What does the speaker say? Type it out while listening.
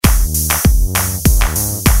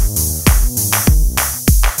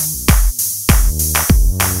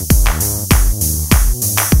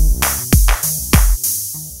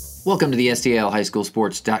Welcome to the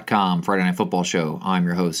STLHighSchoolSports.com Friday Night Football Show. I'm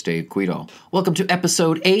your host, Dave Quito. Welcome to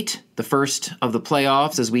Episode 8, the first of the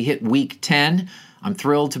playoffs as we hit Week 10. I'm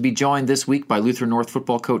thrilled to be joined this week by Lutheran North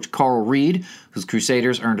football coach Carl Reed, whose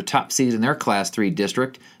Crusaders earned a top seed in their Class 3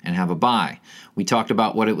 district and have a bye. We talked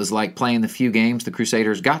about what it was like playing the few games the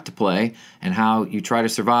Crusaders got to play and how you try to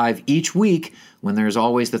survive each week when there's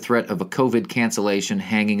always the threat of a COVID cancellation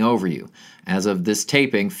hanging over you. As of this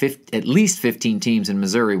taping, at least 15 teams in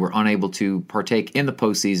Missouri were unable to partake in the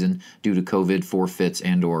postseason due to COVID forfeits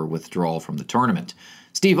and or withdrawal from the tournament.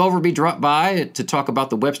 Steve Overbey dropped by to talk about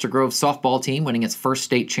the Webster Groves softball team winning its first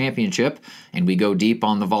state championship, and we go deep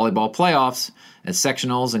on the volleyball playoffs as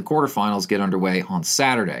sectionals and quarterfinals get underway on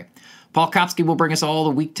Saturday. Paul Kopsky will bring us all the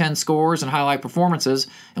Week 10 scores and highlight performances,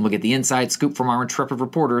 and we'll get the inside scoop from our intrepid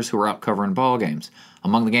reporters who are out covering ball games.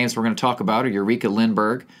 Among the games we're going to talk about are Eureka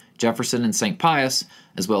Lindbergh, Jefferson and St. Pius,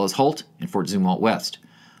 as well as Holt-Fort Zumwalt West.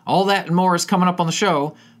 All that and more is coming up on the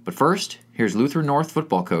show, but first, here's Lutheran North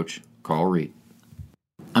football coach Carl Reed.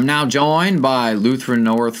 I'm now joined by Lutheran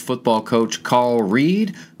North football coach Carl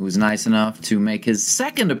Reed, who was nice enough to make his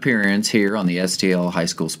second appearance here on the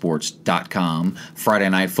STLHighSchoolSports.com Friday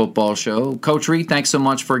Night Football Show. Coach Reed, thanks so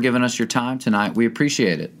much for giving us your time tonight. We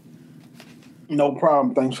appreciate it. No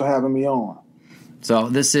problem. Thanks for having me on. So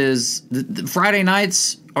this is the Friday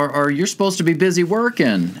nights are you're supposed to be busy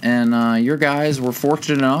working, and your guys were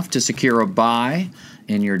fortunate enough to secure a bye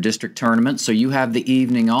in your district tournament, so you have the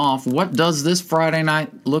evening off. What does this Friday night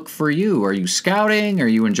look for you? Are you scouting? Are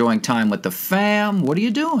you enjoying time with the fam? What are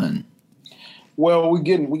you doing? Well, we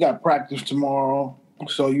got practice tomorrow,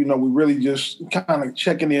 so we really just kind of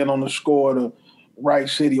checking in on the score of the Wright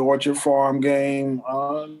City Orchard Farm game.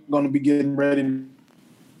 Going to be getting ready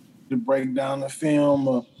to break down the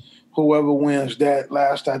film. Whoever wins that.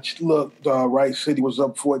 Last I looked, Wright City was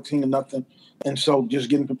up 14-0. And so just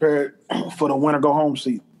getting prepared for the winter go-home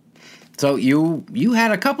season. So you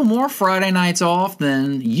had a couple more Friday nights off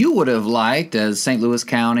than you would have liked, as St. Louis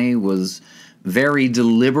County was very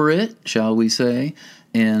deliberate, shall we say,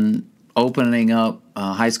 in opening up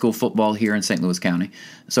high school football here in St. Louis County.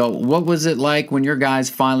 So what was it like when your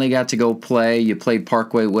guys finally got to go play? You played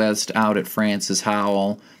Parkway West out at Francis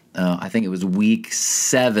Howell. I think it was week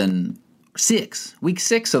 6 of the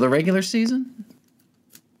regular season?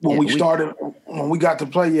 When we got to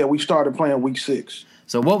play, we started playing week 6.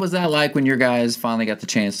 So what was that like when your guys finally got the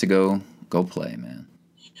chance to go play, man?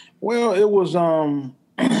 Well, it was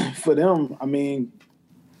for them,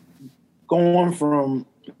 going from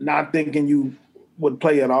not thinking you would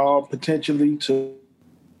play at all potentially to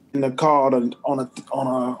in the call on a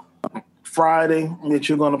Friday that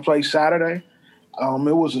you're going to play Saturday.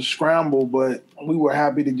 It was a scramble, but we were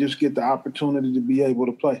happy to just get the opportunity to be able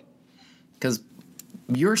to play. Because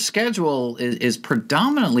your schedule is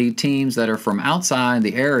predominantly teams that are from outside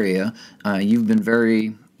the area. You've been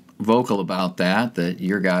very vocal about that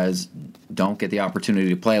your guys don't get the opportunity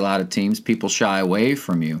to play a lot of teams. People shy away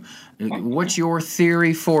from you. What's your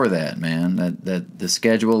theory for that, man, that the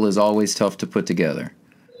schedule is always tough to put together?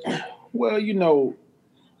 Well,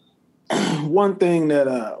 one thing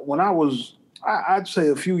that when I'd say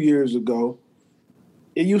a few years ago,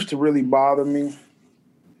 it used to really bother me,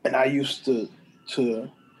 and I used to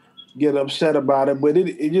get upset about it, but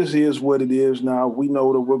it just is what it is now. We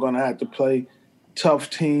know that we're going to have to play tough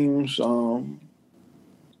teams from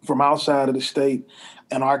outside of the state,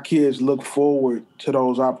 and our kids look forward to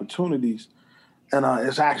those opportunities. And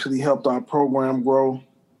it's actually helped our program grow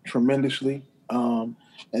tremendously.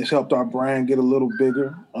 It's helped our brand get a little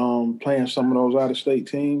bigger, playing some of those out-of-state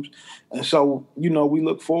teams. And so, we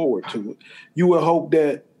look forward to it. You would hope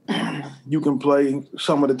that you can play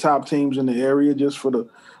some of the top teams in the area just for the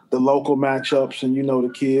local matchups and, the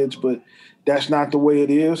kids, but that's not the way it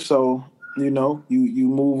is. So, you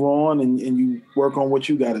move on and you work on what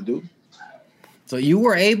you got to do. So you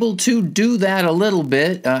were able to do that a little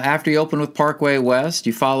bit after you opened with Parkway West.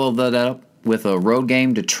 You followed that up with a road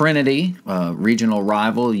game to Trinity, regional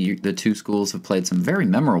rival. The two schools have played some very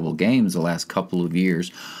memorable games the last couple of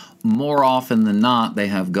years. More often than not, they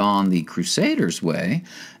have gone the Crusaders' way.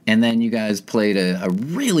 And then you guys played a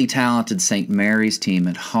really talented St. Mary's team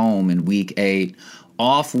at home in Week 8.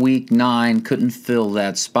 Off Week 9, couldn't fill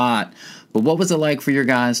that spot. But what was it like for your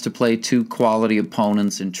guys to play two quality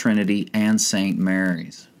opponents in Trinity and St.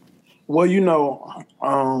 Mary's? Well,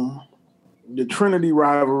 the Trinity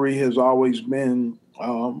rivalry has always been,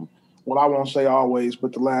 I won't say always,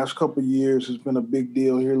 but the last couple of years has been a big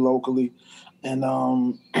deal here locally. And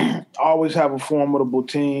always have a formidable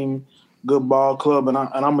team, good ball club. And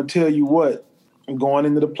I'm going to tell you what, going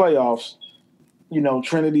into the playoffs,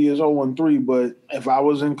 Trinity is 0-3, but if I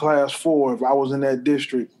was in Class 4, if I was in that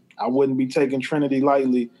district, I wouldn't be taking Trinity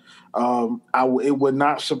lightly. It would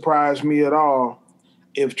not surprise me at all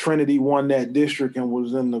if Trinity won that district and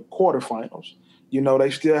was in the quarterfinals. They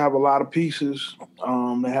still have a lot of pieces.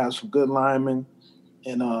 They have some good linemen,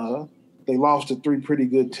 and they lost to 3 pretty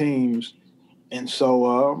good teams. And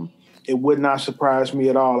so it would not surprise me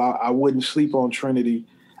at all. I wouldn't sleep on Trinity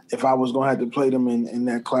if I was going to have to play them in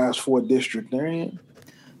that Class 4 district they're in.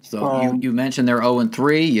 So you mentioned they're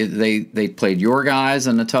 0-3. They played your guys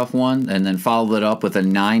in a tough one, and then followed it up with a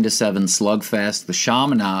 9-7 slugfest, the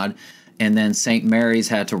Chaminade, and then St. Mary's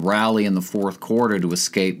had to rally in the fourth quarter to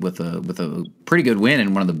escape with a pretty good win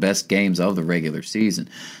in one of the best games of the regular season.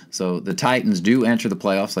 So the Titans do enter the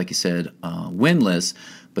playoffs, like you said, winless,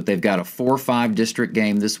 but they've got a 4-5 district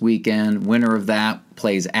game this weekend. Winner of that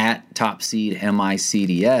plays at top seed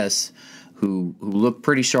MICDS, who looked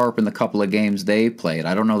pretty sharp in the couple of games they played.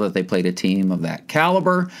 I don't know that they played a team of that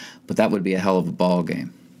caliber, but that would be a hell of a ball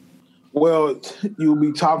game. Well, you'll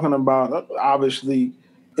be talking about, obviously,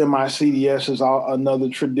 MICDS is another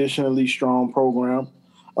traditionally strong program.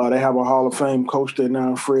 They have a Hall of Fame coach there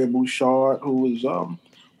now, Fred Bouchard,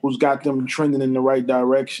 who's got them trending in the right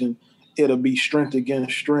direction. It'll be strength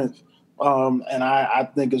against strength. And I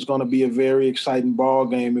think it's going to be a very exciting ball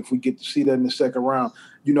game if we get to see that in the second round.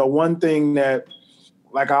 One thing that,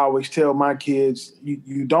 like I always tell my kids,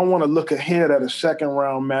 you don't want to look ahead at a second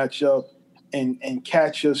round matchup and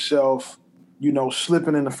catch yourself,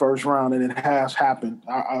 slipping in the first round, and it has happened.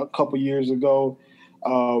 A couple years ago,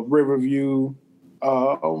 Riverview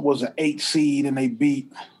was an 8 seed and they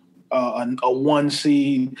beat a 1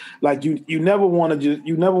 seed. Like you never want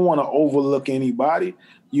to overlook anybody,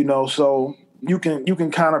 so you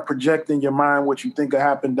can kind of project in your mind what you think will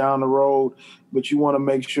happen down the road, but you want to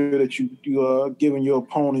make sure that you are giving your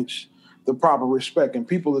opponents the proper respect. And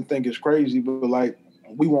people that think it's crazy, but like,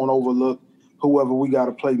 we won't overlook whoever we got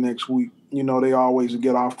to play next week. They always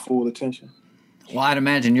get our full attention. Well, I'd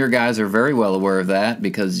imagine your guys are very well aware of that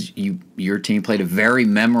because your team played a very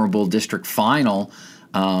memorable district final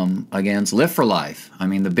against Live for Life. I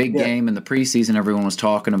mean, the big game in the preseason everyone was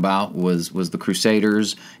talking about was the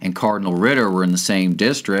Crusaders and Cardinal Ritter were in the same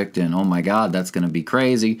district, and oh my God, that's going to be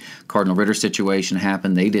crazy. Cardinal Ritter situation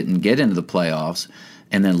happened. They didn't get into the playoffs.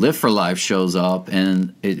 And then Live for Life shows up,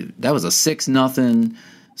 and that was a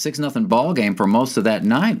 6-0 ball game for most of that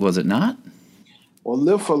night, was it not? Well,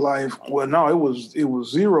 Live for Life, no, it was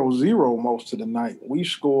 0-0 most of the night. We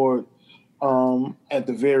scored at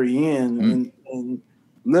the very end, and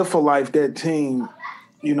Live for Life, that team,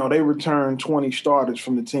 they returned 20 starters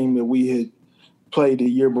from the team that we had played the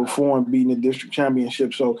year before and beaten the district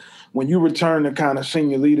championship. So when you return the kind of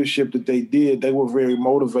senior leadership that they did, they were very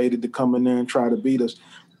motivated to come in there and try to beat us.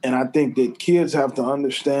 And I think that kids have to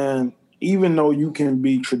understand, even though you can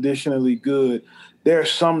be traditionally good,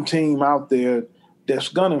 there's some team out there that's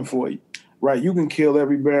gunning for you, right? You can kill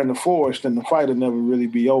every bear in the forest and the fight will never really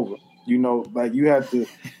be over. Like you have to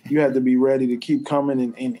be ready to keep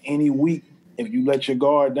coming in any week. If you let your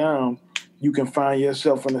guard down, you can find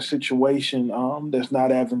yourself in a situation that's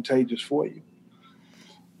not advantageous for you.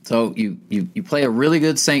 So you play a really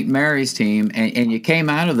good St. Mary's team, and you came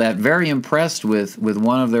out of that very impressed with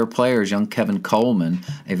one of their players, young Kevin Coleman,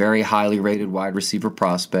 a very highly rated wide receiver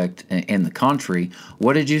prospect in the country.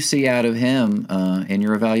 What did you see out of him in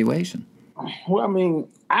your evaluation? Well, I mean,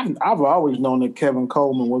 I've always known that Kevin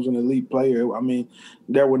Coleman was an elite player. I mean,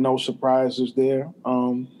 there were no surprises there.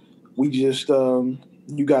 We just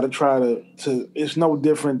you got to try to. It's no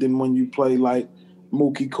different than when you play like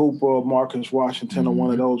Mookie Cooper or Marcus Washington or one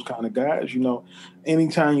of those kind of guys.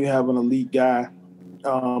 Anytime you have an elite guy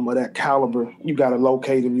of that caliber, you got to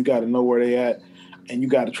locate them. You got to know where they at, and you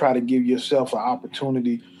got to try to give yourself an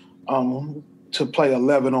opportunity to play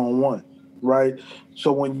 11-on-1, right?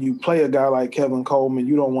 So when you play a guy like Kevin Coleman,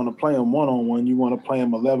 you don't want to play him 1-on-1. You want to play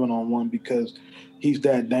him 11-on-1 because he's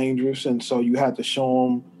that dangerous, and so you have to show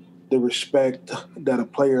him the respect that a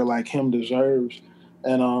player like him deserves.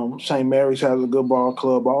 And St. Mary's has a good ball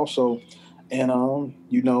club also. And,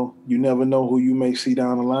 you never know who you may see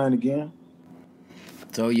down the line again.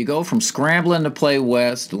 So you go from scrambling to play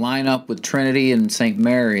West, line up with Trinity and St.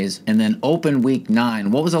 Mary's, and then open week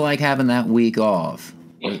 9. What was it like having that week off?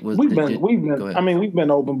 We've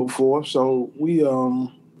been open before, so we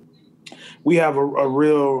have a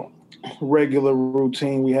real regular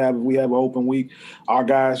routine. We have an open week. Our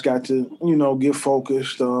guys got to get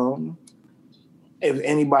focused. If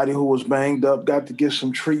anybody who was banged up got to get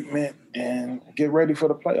some treatment and get ready for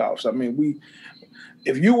the playoffs. I mean,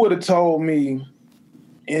 if you would have told me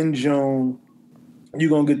in June you're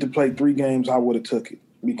going to get to play 3 games, I would have took it.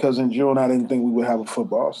 Because in June, I didn't think we would have a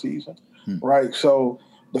football season, right? So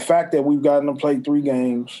the fact that we've gotten to play 3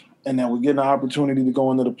 games and that we're getting an opportunity to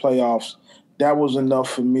go into the playoffs, that was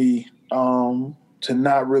enough for me to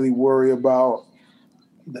not really worry about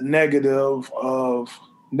the negative of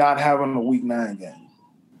not having a Week 9 game.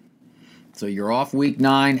 So you're off Week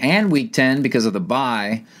 9 and Week 10 because of the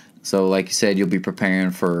bye. So like you said, you'll be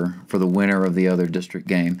preparing for the winner of the other district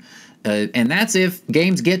game. And that's if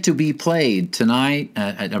games get to be played tonight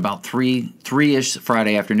at about 3-ish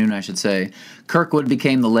Friday afternoon, I should say. Kirkwood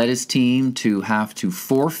became the latest team to have to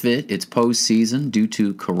forfeit its postseason due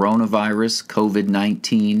to coronavirus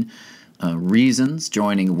COVID-19 reasons,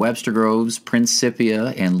 joining Webster Groves, Principia,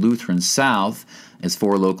 and Lutheran South as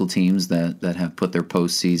 4 local teams that have put their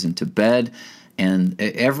postseason to bed. And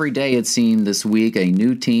every day it seemed this week a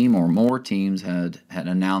new team or more teams had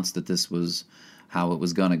announced that this was how it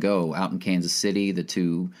was going to go. Out in Kansas City, the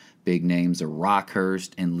 2 big names are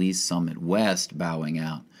Rockhurst and Lee Summit West bowing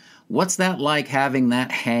out. What's that like, having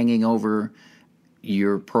that hanging over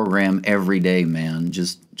your program every day, man?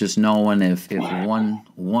 Just knowing if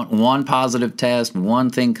one positive test, one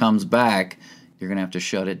thing comes back, you're going to have to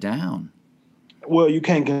shut it down. Well, you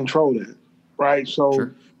can't control that, right? So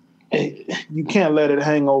Sure. You can't let it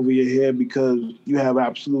hang over your head because you have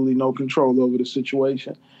absolutely no control over the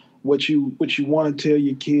situation. What you want to tell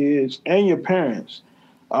your kids and your parents,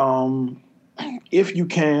 if you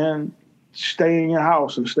can, stay in your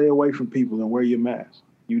house and stay away from people and wear your mask.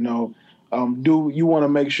 You want to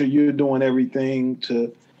make sure you're doing everything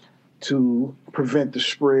to prevent the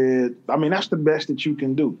spread. I mean, that's the best that you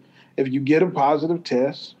can do. If you get a positive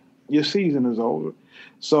test, your season is over.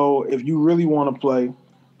 So if you really want to play,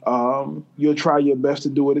 you'll try your best to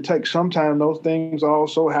do what it takes. Sometimes those things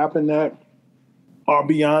also happen that are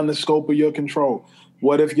beyond the scope of your control.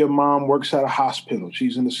 What if your mom works at a hospital?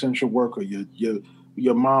 She's an essential worker.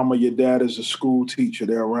 Your mom or your dad is a school teacher.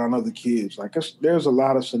 They're around other kids. There's a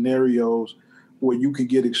lot of scenarios where you could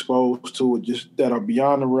get exposed to it just that are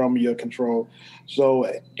beyond the realm of your control. So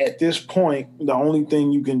at this point, the only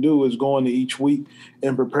thing you can do is go into each week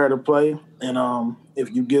and prepare to play. And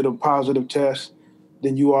if you get a positive test,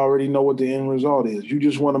 then you already know what the end result is. You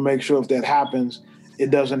just want to make sure if that happens, it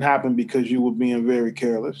doesn't happen because you were being very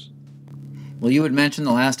careless. Well, you had mentioned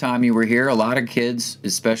the last time you were here, a lot of kids,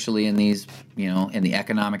 especially in these, in the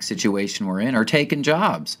economic situation we're in, are taking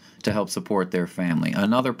jobs to help support their family.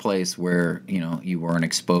 Another place where, you weren't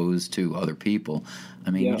exposed to other people. I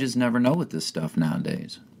mean, You just never know with this stuff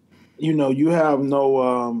nowadays. You have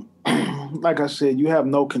no, like I said, you have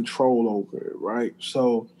no control over it, right?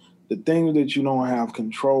 So the things that you don't have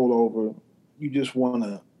control over, you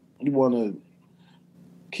want to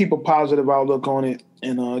keep a positive outlook on it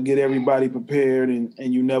and get everybody prepared, and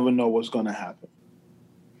you never know what's going to happen.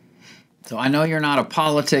 So I know you're not a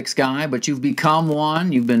politics guy, but you've become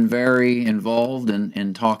one. You've been very involved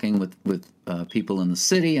in talking with people in the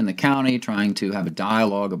city and the county, trying to have a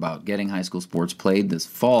dialogue about getting high school sports played this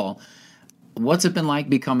fall. What's it been like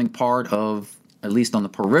becoming part of, at least on the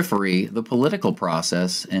periphery, the political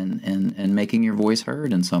process and making your voice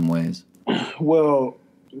heard in some ways? Well,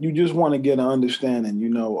 you just want to get an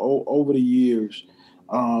understanding, over the years,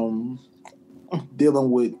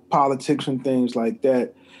 dealing with politics and things like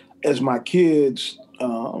that, as my kids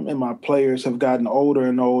and my players have gotten older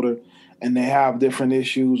and older and they have different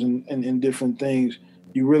issues and different things,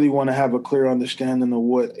 you really want to have a clear understanding of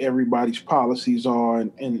what everybody's policies are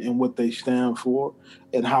and what they stand for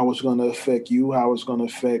and how it's going to affect you, how it's going to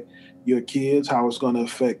affect your kids, how it's going to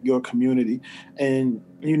affect your community. And,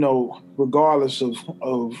 regardless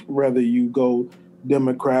of whether you go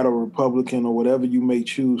Democrat or Republican or whatever you may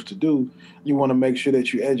choose to do, you want to make sure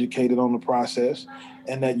that you're educated on the process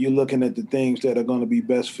and that you're looking at the things that are going to be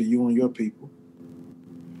best for you and your people.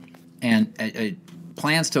 And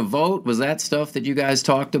plans to vote, was that stuff that you guys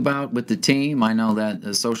talked about with the team? I know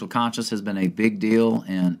that social conscience has been a big deal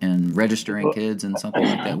and registering kids and something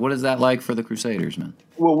like that. What is that like for the Crusaders, man?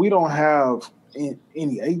 Well, we don't have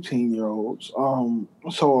any 18-year-olds.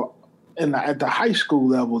 So at the high school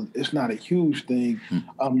level, it's not a huge thing.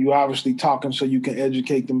 You obviously talking so you can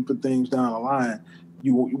educate them for things down the line.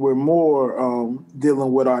 We're more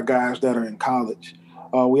dealing with our guys that are in college.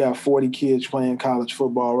 We have 40 kids playing college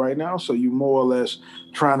football right now, so you more or less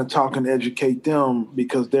trying to talk and educate them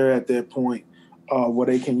because they're at that point where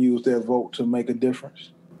they can use their vote to make a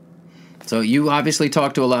difference. So you obviously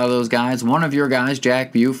talked to a lot of those guys. One of your guys,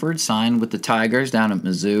 Jack Buford, signed with the Tigers down at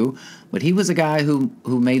Mizzou, but he was a guy who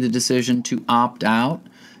made the decision to opt out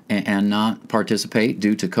and not participate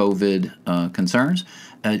due to COVID concerns.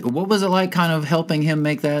 What was it like kind of helping him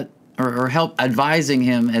make that or help advising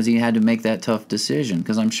him as he had to make that tough decision?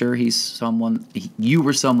 Because I'm sure you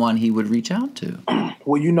were someone he would reach out to.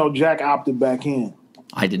 Well, Jack opted back in.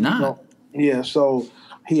 I did not. Yeah, so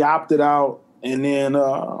he opted out, and then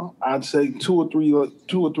I'd say 2 or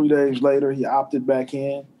 3 days later, he opted back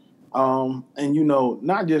in. And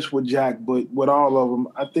not just with Jack, but with all of them,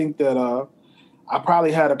 I think that I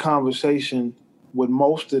probably had a conversation with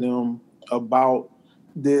most of them about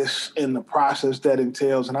this and the process that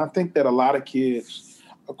entails. And I think that a lot of kids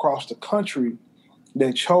across the country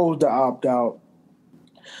that chose to opt out,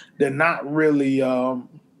 they're not really,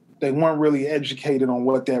 they weren't really educated on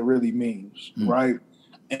what that really means, right?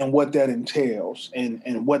 And what that entails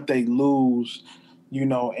and what they lose,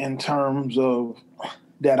 in terms of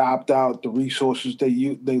that opt out, the resources they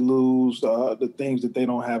lose, the things that they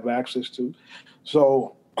don't have access to.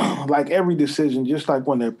 So like every decision, just like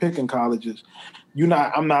when they're picking colleges,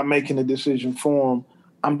 I'm not making a decision for them.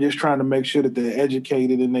 I'm just trying to make sure that they're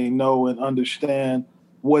educated and they know and understand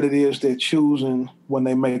what it is they're choosing when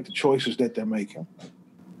they make the choices that they're making.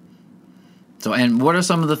 So, and what are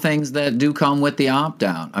some of the things that do come with the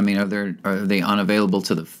opt-out? I mean, are they unavailable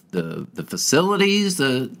to the facilities?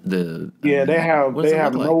 They have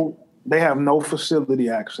no facility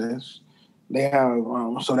access. They have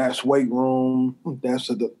so that's weight room,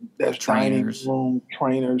 that's training room,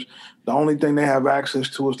 trainers. The only thing they have access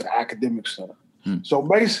to is the academic center. So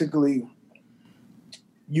basically,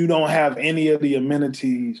 you don't have any of the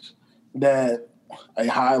amenities that a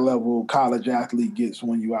high-level college athlete gets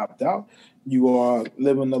when you opt out. You are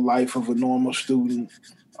living the life of a normal student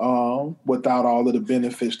without all of the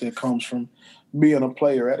benefits that comes from being a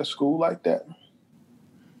player at a school like that.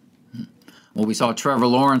 Well, we saw Trevor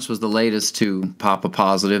Lawrence was the latest to pop a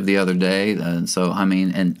positive the other day. And so,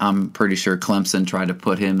 and I'm pretty sure Clemson tried to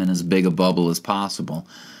put him in as big a bubble as possible.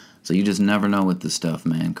 So you just never know with this stuff,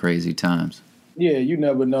 man. Crazy times. Yeah, you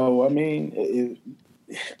never know. I mean,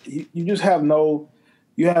 you just have no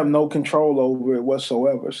control over it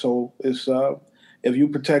whatsoever. So it's if you're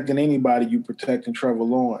protecting anybody, you're protecting Trevor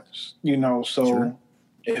Lawrence. So sure.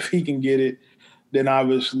 If he can get it, then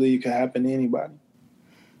obviously it can happen to anybody.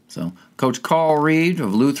 So, Coach Carl Reed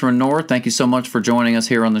of Lutheran North, thank you so much for joining us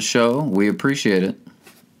here on the show. We appreciate it.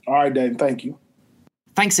 All right, Dave. Thank you.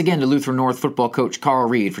 Thanks again to Lutheran North football coach Carl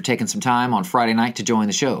Reed for taking some time on Friday night to join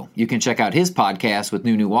the show. You can check out his podcast with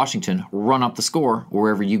New Washington, Run Up the Score,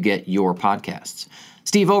 wherever you get your podcasts.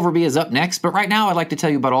 Steve Overbey is up next, but right now I'd like to tell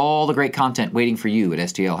you about all the great content waiting for you at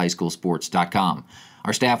stlhighschoolsports.com.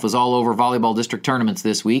 Our staff was all over volleyball district tournaments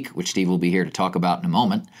this week, which Steve will be here to talk about in a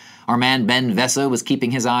moment. Our man Ben Vessa was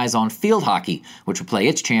keeping his eyes on field hockey, which will play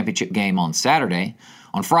its championship game on Saturday.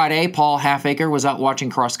 On Friday, Paul Halfacre was out watching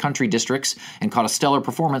cross-country districts and caught a stellar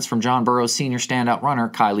performance from John Burroughs senior standout runner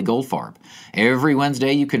Kylie Goldfarb. Every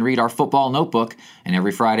Wednesday, you can read our football notebook, and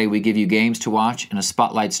every Friday we give you games to watch and a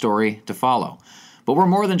spotlight story to follow. But we're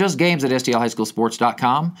more than just games at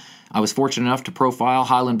stlhighschoolsports.com. I was fortunate enough to profile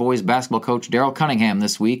Highland Boys basketball coach Daryl Cunningham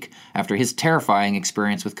this week after his terrifying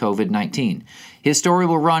experience with COVID-19. His story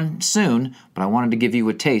will run soon, but I wanted to give you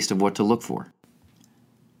a taste of what to look for.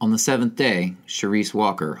 On the seventh day, Sharice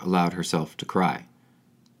Walker allowed herself to cry.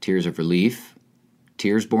 Tears of relief,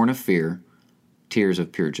 tears born of fear, tears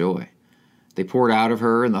of pure joy. They poured out of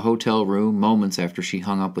her in the hotel room moments after she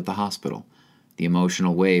hung up with the hospital. The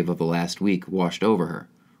emotional wave of the last week washed over her.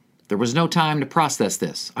 There was no time to process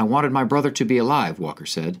this. I wanted my brother to be alive, Walker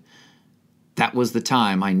said. That was the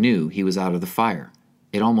time I knew he was out of the fire.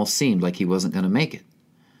 It almost seemed like he wasn't going to make it.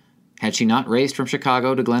 Had she not raced from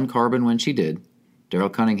Chicago to Glen Carbon when she did,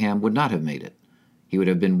 Daryl Cunningham would not have made it. He would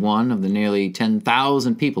have been one of the nearly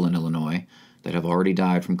 10,000 people in Illinois that have already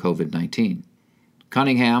died from COVID-19.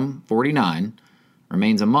 Cunningham, 49,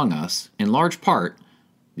 remains among us in large part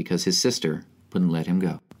because his sister wouldn't let him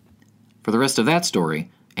go. For the rest of that story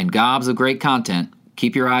and gobs of great content,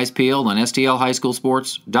 keep your eyes peeled on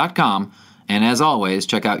stlhighschoolsports.com, and as always,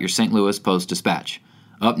 check out your St. Louis Post-Dispatch.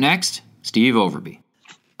 Up next, Steve Overbey.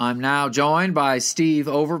 I'm now joined by Steve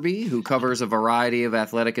Overbey, who covers a variety of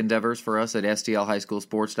athletic endeavors for us at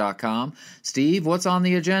stlhighschoolsports.com. Steve, what's on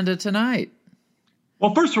the agenda tonight?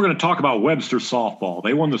 Well, first we're going to talk about Webster softball.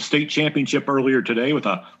 They won the state championship earlier today with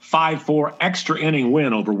a 5-4 extra inning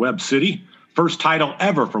win over Webb City. First title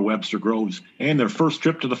ever for Webster Groves and their first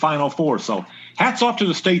trip to the Final Four. So hats off to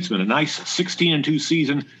the Statesmen. A nice 16-2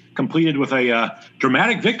 season completed with a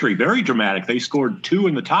dramatic victory, very dramatic. They scored 2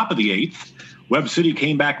 in the top of the 8th. Webb City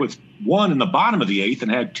came back with 1 in the bottom of the 8th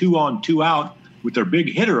and had 2 on, 2 out with their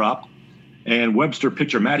big hitter up. And Webster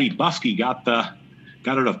pitcher Matty Buskey got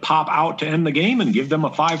her to pop out to end the game and give them a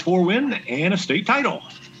 5-4 win and a state title.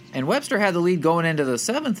 And Webster had the lead going into the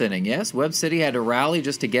 7th inning, yes? Webb City had to rally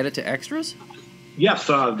just to get it to extras? Yes,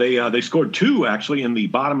 they scored 2, actually, in the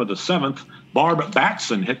bottom of the 7th. Barb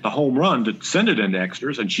Batson hit the home run to send it into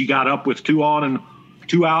extras, and she got up with 2 on and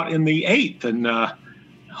 2 out in the 8th. And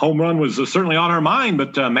home run was certainly on her mind,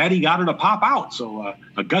 but Maddie got her to pop out. So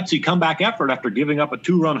a gutsy comeback effort after giving up a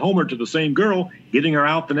 2-run homer to the same girl, getting her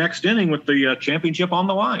out the next inning with the championship on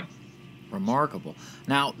the line. Remarkable.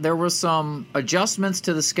 Now, there were some adjustments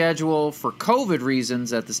to the schedule for COVID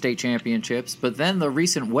reasons at the state championships, but then the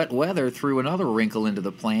recent wet weather threw another wrinkle into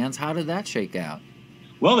the plans. How did that shake out?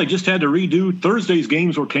 Well, they just had to redo. Thursday's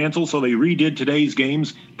games were canceled, so they redid today's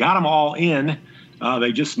games, got them all in.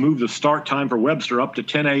 They just moved the start time for Webster up to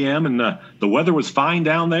 10 a.m., and the weather was fine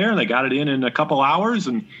down there, and they got it in a couple hours,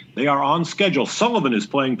 and they are on schedule. Sullivan is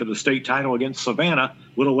playing for the state title against Savannah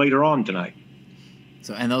a little later on tonight.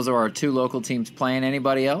 So, and those are our 2 local teams playing.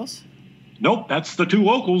 Anybody else? Nope, that's the 2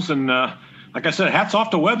 locals, and like I said, hats off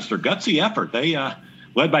to Webster. Gutsy effort. They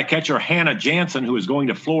led by catcher Hannah Jansen, who is going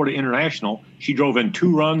to Florida International. She drove in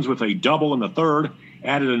 2 runs with a double in the 3rd,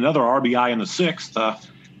 added another RBI in the 6th,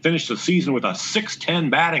 finished the season with a .610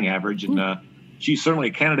 batting average, and she's certainly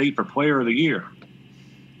a candidate for Player of the Year.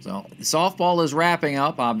 So softball is wrapping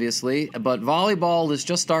up, obviously, but volleyball is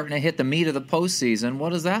just starting to hit the meat of the postseason. What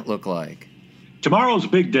does that look like? Tomorrow's a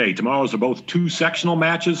big day. Tomorrow's are both 2 sectional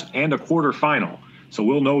matches and a quarterfinal. So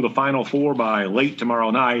we'll know the Final Four by late tomorrow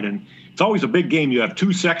night. And it's always a big game. You have 2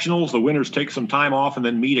 sectionals. The winners take some time off and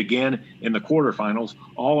then meet again in the quarterfinals,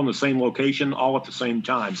 all in the same location, all at the same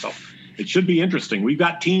time. So it should be interesting. We've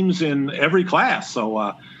got teams in every class.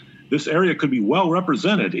 So this area could be well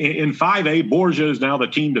represented. In 5A, Borgia is now the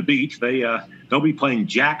team to beat. They'll be playing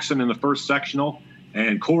Jackson in the first sectional.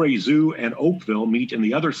 And Corey Zoo and Oakville meet in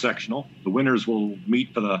the other sectional. The winners will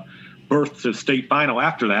meet for the berth to state final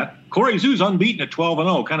after that. Corey Zoo's unbeaten at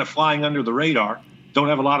 12-0, kind of flying under the radar. Don't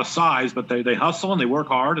have a lot of size, but they hustle and they work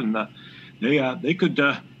hard, and they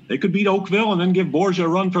could beat Oakville and then give Borgia a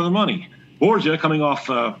run for the money. Borgia, coming off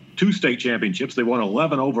 2 state championships, they won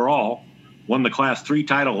 11 overall, won the Class 3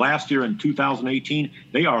 title last year in 2018.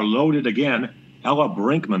 They are loaded again. Ella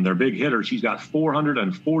Brinkman, their big hitter, she's got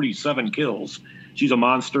 447 kills. She's a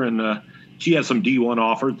monster, and she has some D1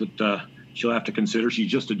 offers that she'll have to consider.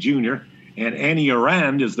 She's just a junior. And Annie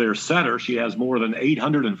Arand is their setter. She has more than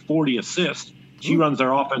 840 assists. She runs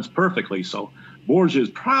their offense perfectly. So Borgia is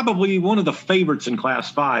probably one of the favorites in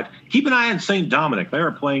Class 5. Keep an eye on St. Dominic. They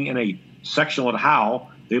are playing in a sectional at Howell.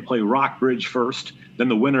 They play Rockbridge first, then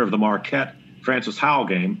the winner of the Marquette Francis Howell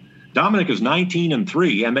game. Dominic is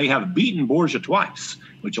 19-3, and they have beaten Borgia twice,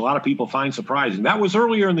 which a lot of people find surprising. That was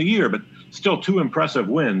earlier in the year, but still 2 impressive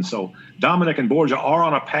wins. So Dominic and Borgia are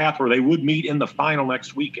on a path where they would meet in the final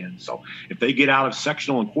next weekend. So if they get out of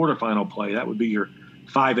sectional and quarterfinal play, that would be your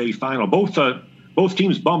 5A final. Both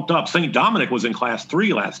teams bumped up. St. Dominic was in Class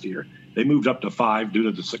 3 last year. They moved up to 5 due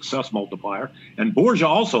to the success multiplier. And Borgia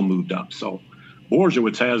also moved up. So Borgia,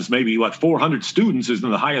 which has maybe, 400 students, is in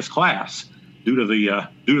the highest class due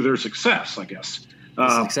to their success, I guess.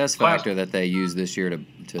 The success factor that they used this year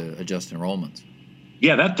to adjust enrollments.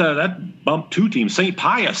 Yeah, that bumped 2 teams. St.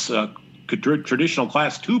 Pius, traditional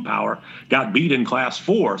Class 2 power, got beat in Class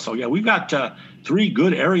 4. So, yeah, we've got 3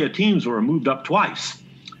 good area teams who are moved up twice.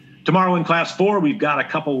 Tomorrow in Class 4, we've got a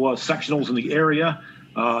couple sectionals in the area.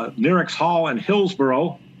 Nirix Hall and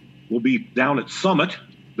Hillsboro will be down at Summit.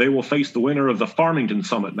 They will face the winner of the Farmington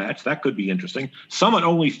Summit match. That could be interesting. Summit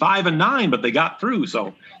only 5-9, but they got through.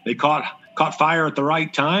 So they caught fire at the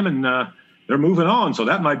right time, and they're moving on. So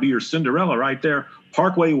that might be your Cinderella right there.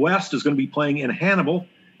 Parkway West is going to be playing in Hannibal,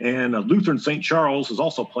 and Lutheran St. Charles is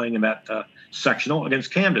also playing in that sectional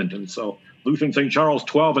against Camden. So Lutheran St. Charles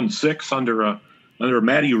 12-6 under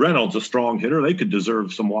Maddie Reynolds, a strong hitter. They could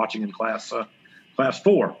deserve some watching in Class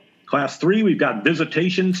 4. Class 3, we've got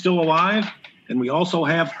Visitation still alive, and we also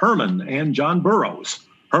have Herman and John Burroughs.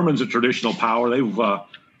 Herman's a traditional power. They've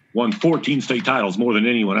won 14 state titles, more than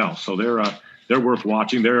anyone else. So they're worth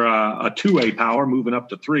watching. They're a 2A power moving up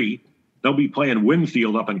to 3. They'll be playing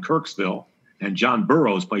Winfield up in Kirksville, and John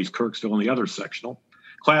Burroughs plays Kirksville in the other sectional.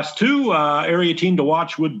 Class 2 area team to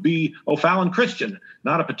watch would be O'Fallon Christian.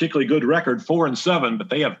 Not a particularly good record, 4-7, but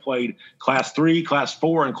they have played Class 3, Class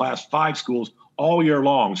 4, and Class 5 schools all year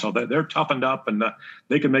long. So they're toughened up, and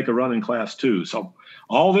they can make a run in Class 2. So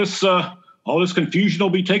all this confusion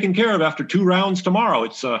will be taken care of after 2 rounds tomorrow.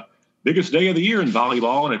 It's biggest day of the year in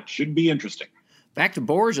volleyball, and it should be interesting. Back to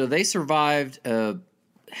Borgia, they survived a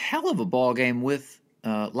hell of a ball game with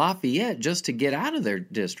Lafayette just to get out of their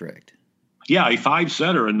district. Yeah, a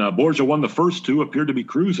 5-setter, and Borgia won the first two, appeared to be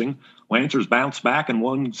cruising. Lancers bounced back and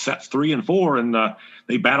won sets 3 and 4, and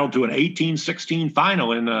they battled to an 18-16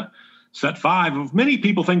 final in set 5. Many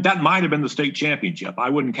people think that might have been the state championship. I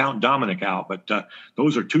wouldn't count Dominic out, but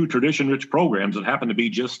those are two tradition-rich programs that happen to be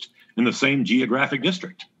just in the same geographic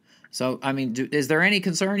district. So, I mean, is there any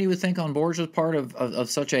concern you would think on Borgia's part of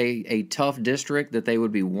such a tough district that they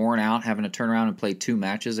would be worn out having to turn around and play 2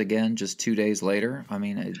 matches again just 2 days later? I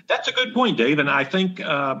mean, that's a good point, Dave, and I think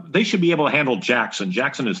they should be able to handle Jackson.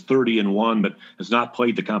 Jackson is 30-1, but has not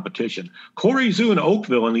played the competition. Corey Zoo and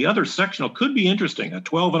Oakville in the other sectional could be interesting, a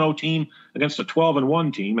 12-0 team against a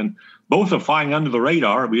 12-1 team, and both are flying under the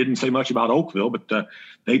radar. We didn't say much about Oakville, but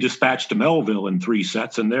they dispatched to Melville in 3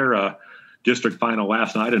 sets in their district final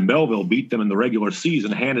last night, and Melville beat them in the regular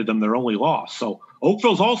season, handed them their only loss. So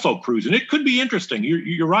Oakville's also cruising. It could be interesting.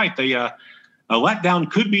 You're right. A letdown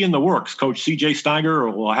could be in the works. Coach C.J.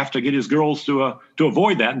 Steiger will have to get his girls to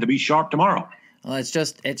avoid that and to be sharp tomorrow. Well, it's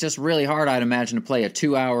just really hard, I'd imagine, to play a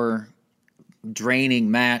 2-hour draining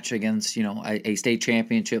match against a state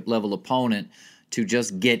championship level opponent to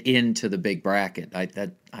just get into the big bracket.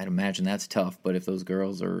 I'd imagine that's tough, but if those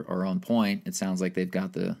girls are on point, it sounds like they've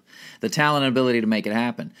got the talent and ability to make it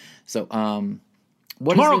happen. So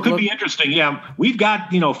tomorrow could be interesting. Yeah, we've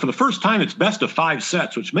got, for the first time, it's best of 5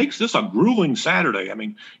 sets, which makes this a grueling Saturday. I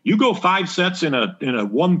mean, you go 5 sets in a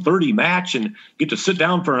 1:30 match and get to sit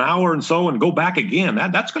down for an hour and so and go back again.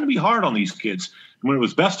 That's going to be hard on these kids. When it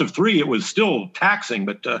was best of 3, it was still taxing,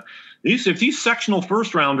 but if these sectional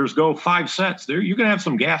first rounders go 5 sets, you're going to have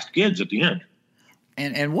some gassed kids at the end.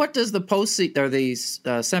 And what does the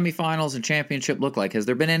semifinals and championship look like? Has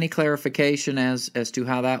there been any clarification as to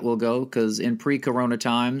how that will go? Because in pre-corona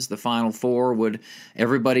times, the Final Four would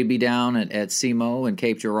everybody be down at SEMO and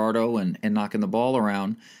Cape Girardeau and knocking the ball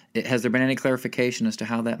around. Has there been any clarification as to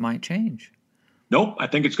how that might change? Nope, I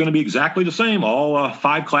think it's going to be exactly the same. All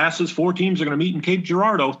 5 classes, 4 teams are going to meet in Cape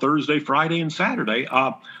Girardeau Thursday, Friday, and Saturday.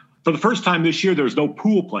 For the first time this year, there's no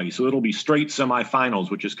pool play, so it'll be straight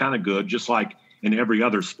semifinals, which is kind of good, just like in every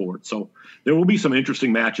other sport. So there will be some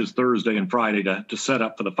interesting matches Thursday and Friday to set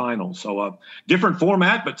up for the finals. So different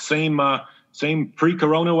format, but same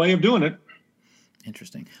pre-corona way of doing it.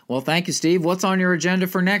 Interesting. Well, thank you, Steve. What's on your agenda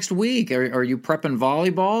for next week? Are you prepping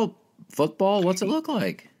volleyball, football? What's it look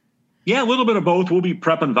like? Yeah, a little bit of both. We'll be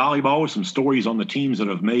prepping volleyball with some stories on the teams that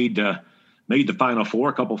have made the Final Four,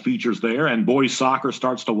 a couple features there, and boys soccer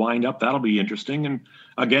starts to wind up. That'll be interesting. And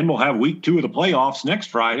again, we'll have week 2 of the playoffs next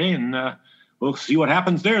Friday, and we'll see what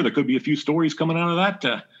happens there. There could be a few stories coming out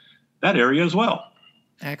of that area as well.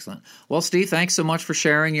 Excellent. Well, Steve, thanks so much for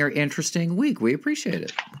sharing your interesting week. We appreciate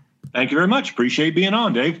it. Thank you very much. Appreciate being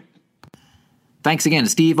on, Dave. Thanks again to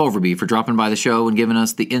Steve Overbey for dropping by the show and giving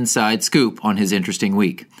us the inside scoop on his interesting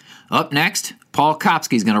week. Up next, Paul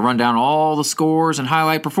Kopsky is going to run down all the scores and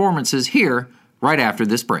highlight performances here right after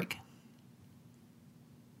this break.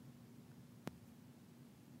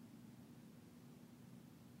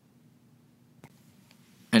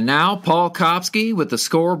 And now, Paul Kopsky with the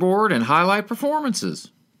scoreboard and highlight performances.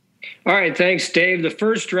 All right, thanks, Dave. The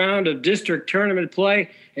first round of district tournament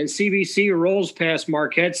play, and CBC rolls past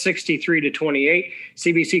Marquette 63-28.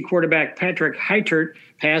 CBC quarterback Patrick Heitert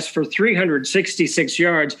passed for 366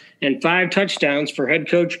 yards and 5 touchdowns for head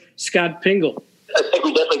coach Scott Pingle. I think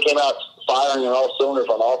we definitely came out firing on all cylinders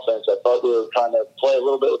on offense. I thought we were trying to play a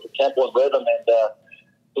little bit with the tempo and rhythm, and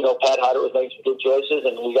Pat Heitert was making some good choices,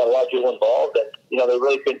 and we got a lot of people involved, and they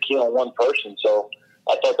really couldn't key on one person. So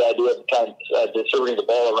I thought the idea of kind of distributing the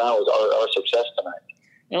ball around was our success tonight.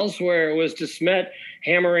 Elsewhere, it was DeSmet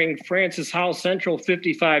hammering Francis Howell Central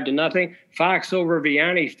 55-0. Fox over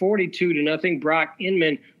Vianney 42-0. Brock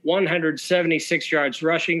Inman 176 yards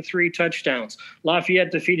rushing, 3 touchdowns.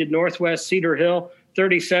 Lafayette defeated Northwest Cedar Hill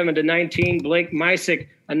 37-19. Blake Mysick,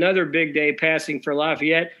 another big day passing for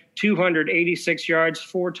Lafayette, 286 yards,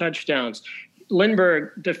 4 touchdowns.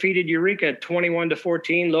 Lindbergh defeated Eureka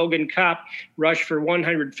 21-14. Logan Kopp rushed for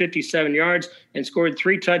 157 yards and scored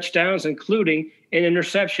 3 touchdowns, including an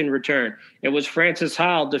interception return. It was Francis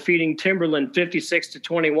Howell defeating Timberland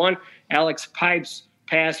 56-21. Alex Pipes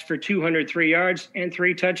passed for 203 yards and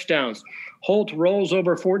 3 touchdowns. Holt rolls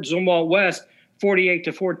over Fort Zumwalt West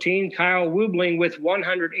 48-14. Kyle Woobling with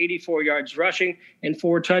 184 yards rushing and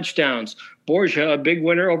 4 touchdowns. Borgia, a big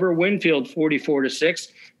winner over Winfield 44-6.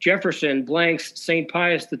 Jefferson blanks St.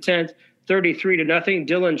 Pius X 33-0.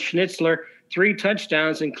 Dylan Schnitzler 3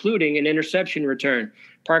 touchdowns, including an interception return.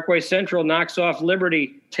 Parkway Central knocks off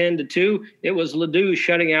Liberty 10-2. It was Ladue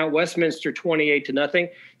shutting out Westminster 28-0.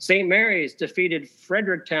 St. Mary's defeated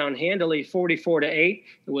Fredericktown handily 44-8.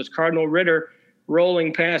 It was Cardinal Ritter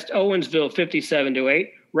rolling past Owensville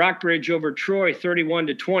 57-8. Rockbridge over Troy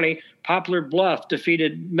 31-20. Poplar Bluff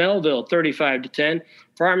defeated Melville 35-10.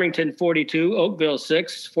 Farmington 42, Oakville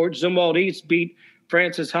 6. Fort Zumwalt East beat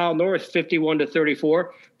Francis Howell North 51-34.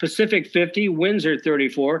 Pacific 50, Windsor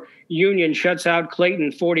 34. Union shuts out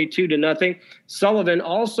Clayton 42-0. Sullivan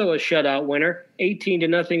also a shutout winner,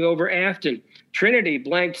 18-0 over Afton. Trinity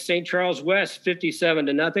blanked St. Charles West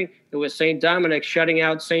 57-0. It was St. Dominic shutting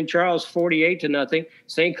out St. Charles 48-0.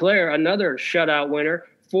 St. Clair, another shutout winner,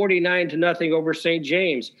 49-0 over St.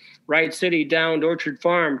 James. Wright City downed Orchard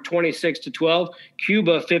Farm 26-12.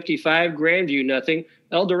 Cuba 55, Grandview nothing.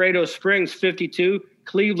 El Dorado Springs 52,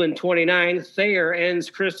 Cleveland 29. Thayer ends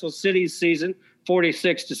Crystal City's season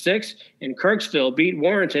 46-6, and Kirksville beat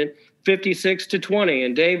Warrenton 56-20.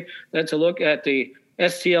 And Dave, that's a look at the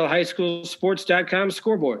STLHighSchoolSports.com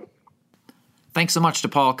scoreboard. Thanks so much to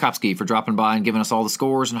Paul Kopsky for dropping by and giving us all the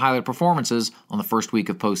scores and highlight performances on the first week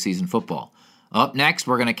of postseason football. Up next,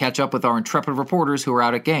 we're going to catch up with our intrepid reporters who are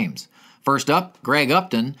out at games. First up, Greg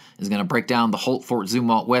Upton is going to break down the Holt-Fort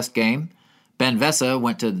Zumwalt West game. Ben Vessa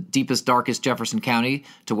went to the deepest, darkest Jefferson County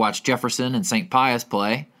to watch Jefferson and St. Pius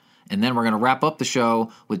play. And then we're going to wrap up the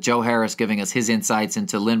show with Joe Harris giving us his insights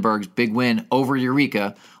into Lindbergh's big win over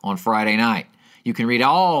Eureka on Friday night. You can read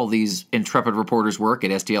all these intrepid reporters' work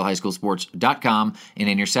at STLHighSchoolSports.com and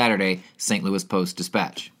in your Saturday St. Louis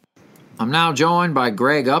Post-Dispatch. I'm now joined by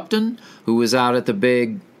Greg Upton, who was out at the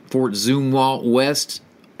big Fort Zumwalt West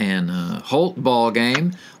and Holt ball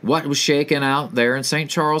game. What was shaking out there in St.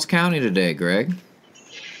 Charles County today, Greg?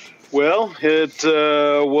 Well, it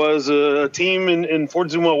was a team in Fort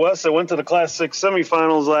Zumwalt West that went to the Class 6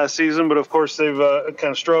 semifinals last season, but of course they've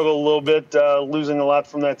kind of struggled a little bit, losing a lot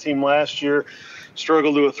from that team last year.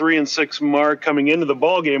 Struggled to a 3-6 mark coming into the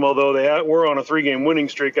ball game, although they were on a 3-game winning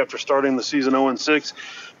streak after starting the season 0-6,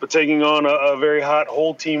 but taking on a very hot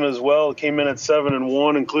Holt team as well. It came in at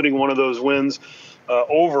 7-1, including one of those wins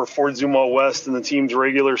over Fort Zumwalt West in the team's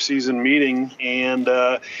regular season meeting. And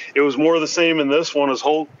it was more of the same in this one as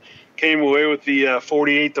Holt came away with the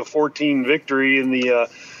 48-14 victory in the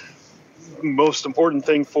most important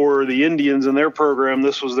thing for the Indians in their program.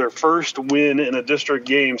 This was their first win in a district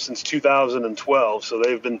game since 2012. So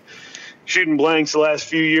they've been shooting blanks the last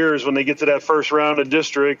few years when they get to that first round of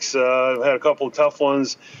districts. Had a couple of tough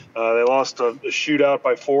ones. They lost a shootout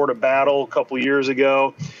by 4 to Battle a couple of years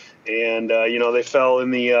ago. And, they fell in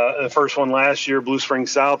the first one last year, Blue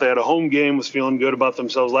Springs South. They had a home game, was feeling good about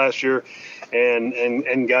themselves last year,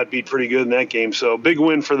 and got beat pretty good in that game. So big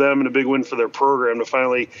win for them and a big win for their program to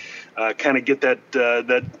finally kind of get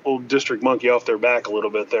that old district monkey off their back a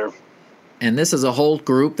little bit there. And this is a Holt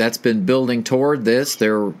group that's been building toward this.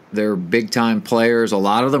 They're big-time players. A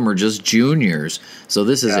lot of them are just juniors. So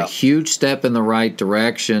this is a huge step in the right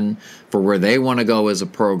direction for where they want to go as a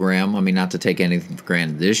program. I mean, not to take anything for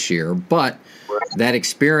granted this year, but that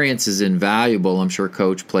experience is invaluable. I'm sure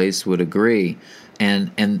Coach Place would agree.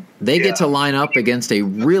 And they get to line up against a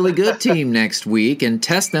really good team next week and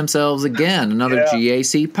test themselves again, another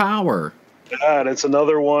GAC power. And it's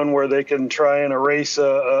another one where they can try and erase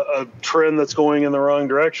a trend that's going in the wrong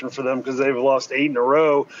direction for them, because they've lost 8 in a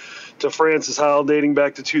row to Francis Howell dating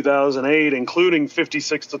back to 2008, including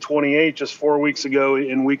 56-28 just 4 weeks ago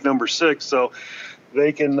in week number 6. So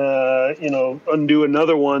they can, undo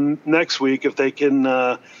another one next week if they can,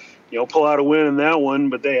 pull out a win in that one.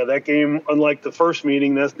 But that game, unlike the first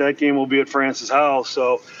meeting, that game will be at Francis Howell.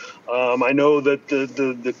 So I know that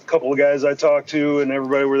the couple of guys I talked to and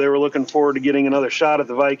everybody they were looking forward to getting another shot at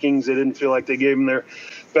the Vikings. They didn't feel like they gave them their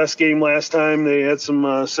best game last time. They had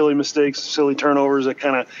some silly mistakes, silly turnovers that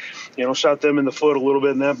kind of, shot them in the foot a little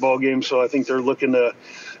bit in that ball game. So I think they're looking to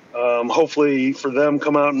hopefully for them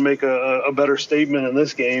come out and make a better statement in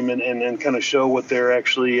this game and kind of show what they're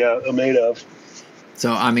actually made of.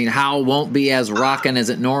 So, I mean, Howell won't be as rocking as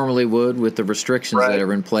it normally would with the restrictions that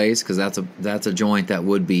are in place, because that's a joint that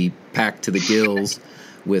would be packed to the gills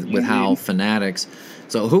with Howell fanatics.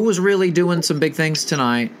 So who was really doing some big things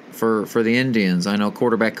tonight for the Indians? I know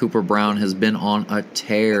quarterback Cooper Brown has been on a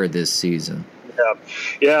tear this season.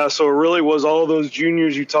 Yeah. So it really was all those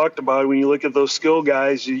juniors you talked about. When you look at those skill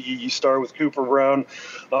guys, you start with Cooper Brown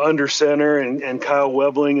under center and Kyle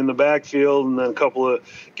Webling in the backfield, and then a couple of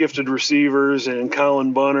gifted receivers and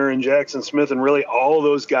Colin Bunner and Jackson Smith, and really all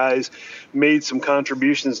those guys made some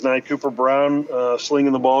contributions tonight. Cooper Brown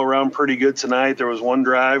slinging the ball around pretty good tonight. There was one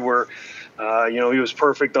drive where he was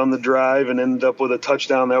perfect on the drive and ended up with a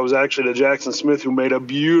touchdown. That was actually to Jackson Smith, who made a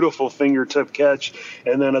beautiful fingertip catch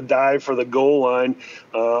and then a dive for the goal line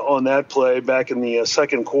on that play back in the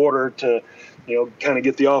second quarter kind of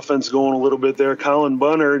get the offense going a little bit there. Colin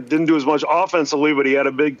Bunner didn't do as much offensively, but he had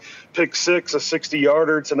a big pick six, a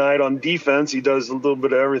 60-yarder tonight on defense. He does a little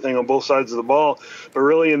bit of everything on both sides of the ball. But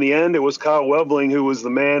really in the end, it was Kyle Webling who was the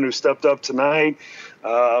man who stepped up tonight.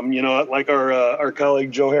 Like our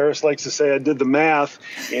colleague Joe Harris likes to say, I did the math,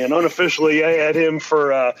 and unofficially I had him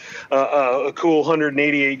for a cool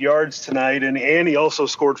 188 yards tonight, and he also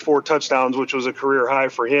scored 4 touchdowns, which was a career high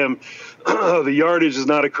for him. The yardage is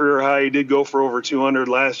not a career high. He did go for over 200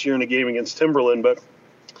 last year in a game against Timberland,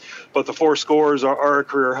 but the 4 scores are a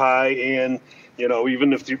career high, and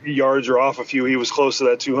even if the yards are off a few, he was close to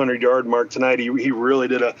that 200-yard mark tonight. He really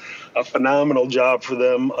did a phenomenal job for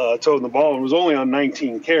them toting the ball. It was only on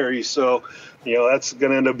 19 carries, so that's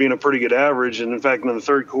going to end up being a pretty good average. And in fact, in the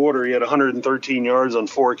third quarter, he had 113 yards on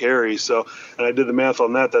 4 carries. So, and I did the math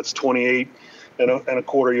on that. That's 28 and a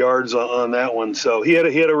quarter yards on that one. So he had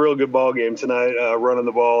a real good ball game tonight, running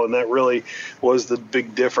the ball, and that really was the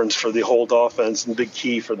big difference for the Holt offense and big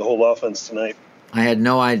key for the Holt offense tonight. I had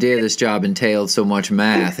no idea this job entailed so much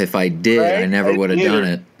math. If I did, right? I never would have done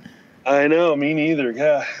it. I know, me neither.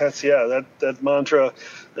 Yeah, that mantra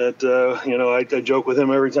that I joke with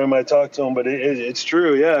him every time I talk to him, but it's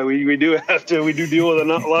true. Yeah, we do deal with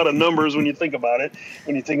a lot of numbers when you think about it,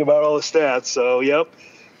 when you think about all the stats. So yep,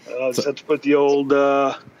 just have to put the old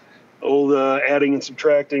adding and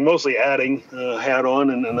subtracting, mostly adding hat on,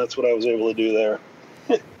 and that's what I was able to do there.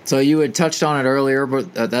 So you had touched on it earlier,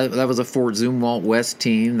 but that was a Fort Zumwalt West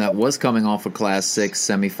team that was coming off a Class 6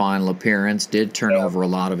 semifinal appearance, did turn over a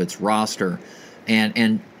lot of its roster,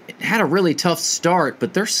 and had a really tough start,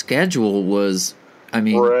 but their schedule was,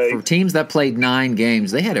 for teams that played 9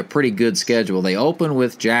 games, they had a pretty good schedule. They opened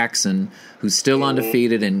with Jackson, who's still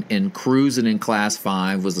undefeated and cruising in Class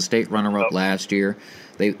 5, was the state runner-up last year.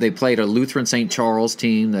 They played a Lutheran St. Charles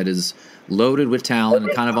team that is loaded with talent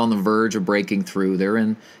and kind of on the verge of breaking through. They're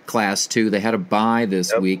in Class 2. They had a bye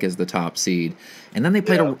this week as the top seed. And then they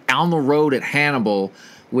played on the road at Hannibal,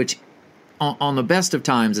 which on the best of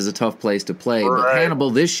times is a tough place to play. Right. But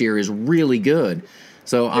Hannibal this year is really good.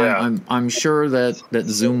 So I'm sure that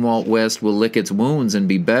Zumwalt West will lick its wounds and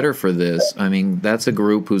be better for this. That's a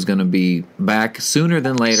group who's going to be back sooner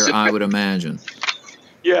than later, I would imagine.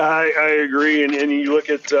 Yeah, I agree. And you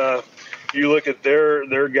look at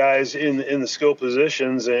their guys in the skill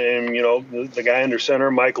positions, and the guy under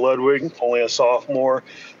center, Mike Ludwig, only a sophomore,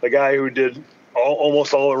 the guy who did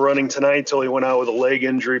almost all the running tonight till he went out with a leg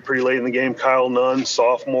injury pretty late in the game, Kyle Nunn,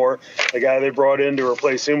 sophomore, the guy they brought in to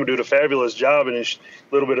replace him, who did a fabulous job in his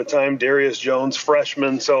little bit of time, Darius Jones,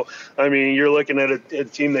 freshman. So you're looking at a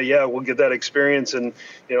team that will get that experience and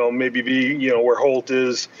maybe be where Holt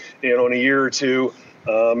is in a year or two.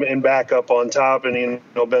 And back up on top, and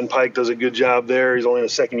Ben Pike does a good job there. He's only in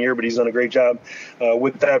his second year, but he's done a great job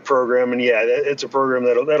with that program. And it's a program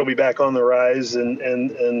that'll be back on the rise.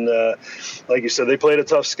 And like you said, they played a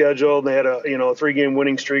tough schedule. They had a 3-game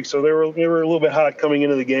winning streak, so they were a little bit hot coming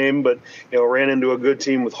into the game, but ran into a good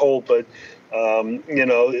team with Holt. But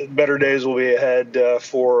better days will be ahead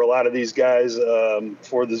for a lot of these guys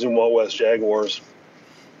for the Zumwalt West Jaguars.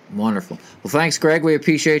 Wonderful. Well, thanks, Greg. We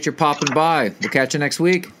appreciate your popping by. We'll catch you next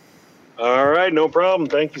week. All right, no problem.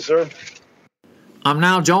 Thank you, sir. I'm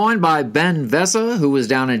now joined by Ben Vessa, who was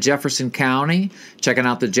down in Jefferson County, checking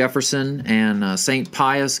out the Jefferson and St.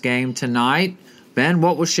 Pius game tonight. Ben,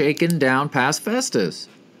 what was shaking down past Festus?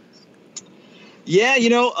 Yeah,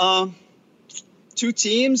 2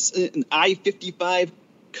 teams, an I-55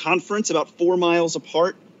 conference about 4 miles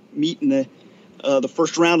apart, meet in the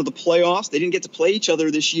first round of the playoffs. They didn't get to play each other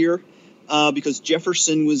this year because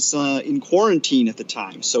Jefferson was in quarantine at the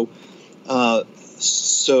time. So, the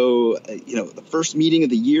first meeting of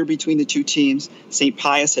the year between the 2 teams, St.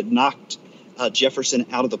 Pius had knocked Jefferson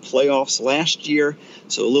out of the playoffs last year,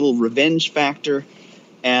 so a little revenge factor.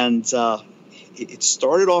 And it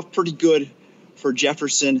started off pretty good for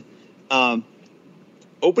Jefferson.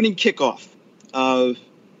 Opening kickoff.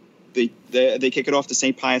 They kick it off to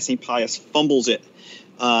St. Pius. St. Pius fumbles it.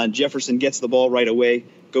 Jefferson gets the ball right away,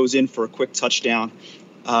 goes in for a quick touchdown,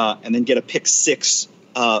 and then get a pick 6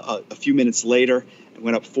 a few minutes later. And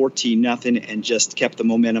went up 14-0 and just kept the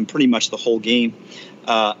momentum pretty much the whole game,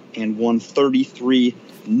 and won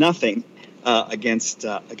 33-0 against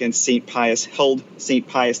St. Pius. Held St.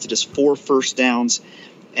 Pius to just 4 first downs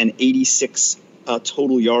and 86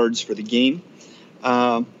 total yards for the game.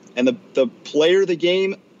 And the player of the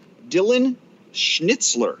game, Dylan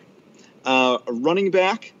Schnitzler, a running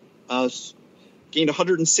back, gained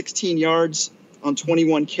 116 yards on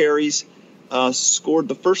 21 carries, scored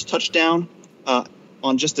the first touchdown on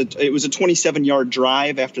it was a 27-yard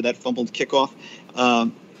drive after that fumbled kickoff.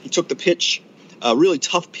 He took the pitch A really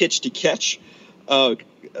tough pitch to catch.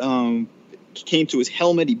 Came to his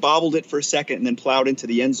helmet. He bobbled it for a second and then plowed into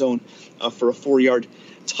the end zone for a 4-yard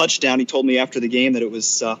touchdown. He told me after the game that it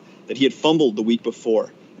was that he had fumbled the week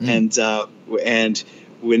before, and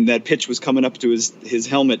when that pitch was coming up to his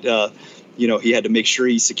helmet, he had to make sure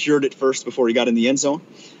he secured it first before he got in the end zone.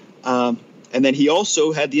 And then he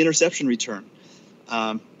also had the interception return.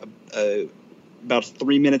 About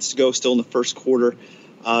 3 minutes to go, still in the first quarter.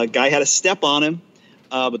 Guy had a step on him,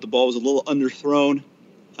 but the ball was a little underthrown.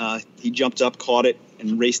 He jumped up, caught it,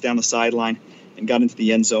 and raced down the sideline and got into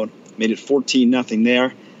the end zone. Made it 14-0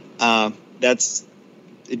 there.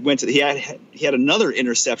 He had another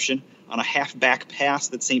interception on a halfback pass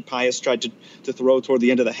that St. Pius tried to throw toward the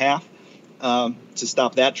end of the half to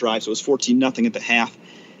stop that drive. So it was 14-0 at the half.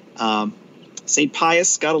 St.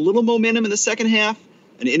 Pius got a little momentum in the second half,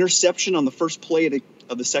 an interception on the first play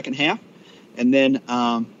of the second half, and then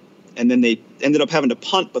they ended up having to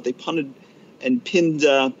punt, but they punted and pinned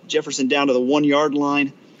Jefferson down to the 1-yard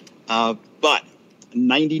line. But a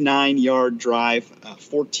 99-yard drive,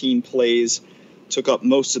 14 plays, took up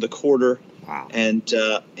most of the quarter. Wow. And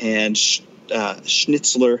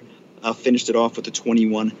Schnitzler finished it off with a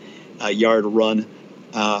 21-yard run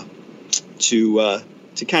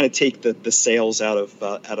to kind of take the sails out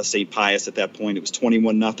of St. Pius at that point. It was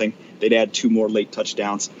 21-0. They'd add 2 more late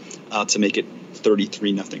touchdowns to make it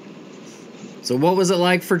 33-0. So what was it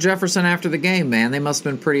like for Jefferson after the game, man? They must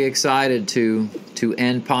have been pretty excited to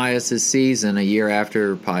end Pius's season a year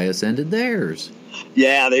after Pius ended theirs.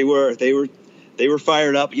 Yeah, they were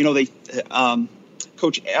fired up.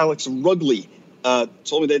 Coach Alex Rugley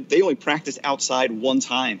told me that they only practiced outside one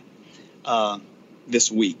time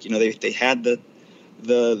this week. They had the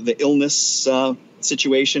illness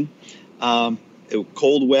situation,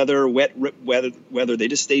 cold weather, wet weather. They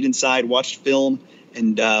just stayed inside, watched film,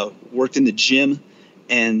 and worked in the gym.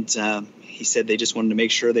 And he said they just wanted to make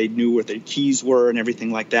sure they knew where their keys were and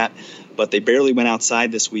everything like that. But they barely went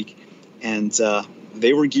outside this week, and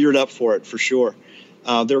they were geared up for it for sure.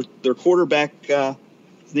 Their quarterback,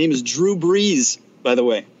 his name is Drew Brees, by the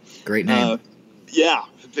way. Great name.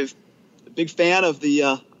 Big fan of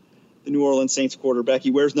the New Orleans Saints quarterback.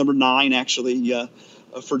 He wears number 9 actually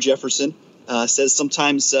for Jefferson. Says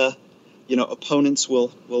sometimes opponents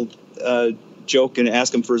will joke and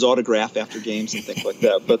ask him for his autograph after games and things like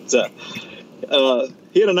that. But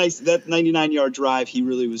he had that 99-yard drive. He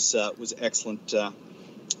really was excellent.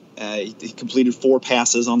 He completed 4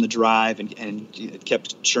 passes on the drive and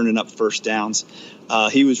kept churning up first downs.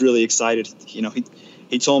 He was really excited. He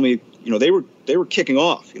told me, they were kicking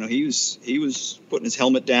off. He was putting his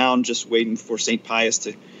helmet down, just waiting for St. Pius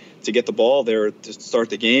to get the ball there to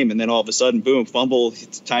start the game, and then all of a sudden, boom, fumble.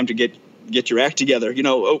 It's time to get your act together.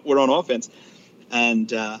 We're on offense,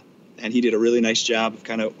 and he did a really nice job of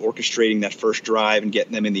kind of orchestrating that first drive and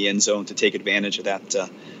getting them in the end zone to take advantage of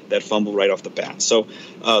that fumble right off the bat. So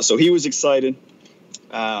he was excited.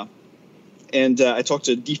 And I talked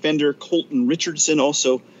to defender Colton Richardson,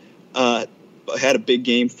 also had a big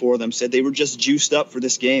game for them. Said they were just juiced up for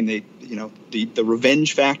this game. The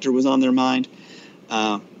revenge factor was on their mind.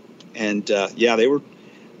 They were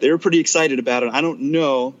pretty excited about it. I don't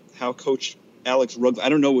know how Coach Alex Rugley, I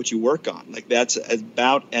don't know what you work on. Like, that's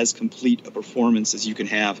about as complete a performance as you can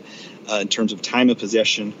have in terms of time of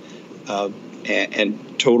possession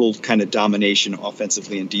and total kind of domination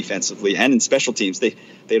offensively and defensively and in special teams. They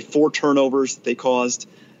had 4 turnovers they caused.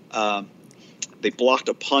 They blocked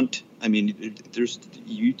a punt. I mean,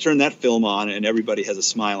 you turn that film on and everybody has a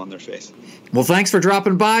smile on their face. Well, thanks for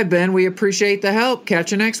dropping by, Ben. We appreciate the help.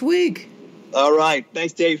 Catch you next week. All right.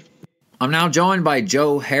 Thanks, Dave. I'm now joined by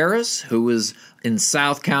Joe Harris, who was in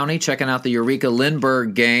South County checking out the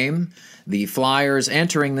Eureka-Lindbergh game. The Flyers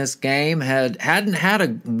entering this game hadn't had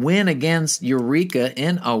a win against Eureka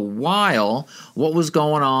in a while. What was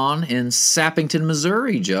going on in Sappington,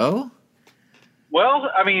 Missouri, Joe?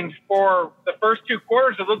 Well, I mean, for the first 2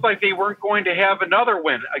 quarters, it looked like they weren't going to have another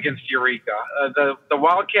win against Eureka. The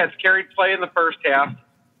Wildcats carried play in the first half,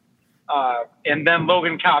 and then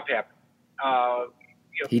Logan Kopp happened.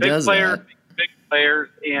 He big does players, that. big players,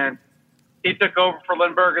 and he took over for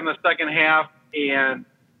Lindbergh in the second half, and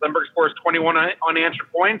Lindbergh scores 21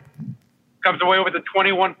 unanswered points, comes away with a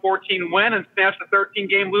 21-14 win, and snaps a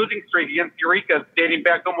 13-game losing streak against Eureka dating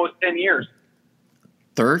back almost 10 years.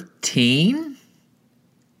 13?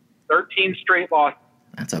 13 straight losses.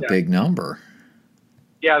 That's a big number.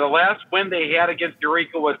 Yeah, the last win they had against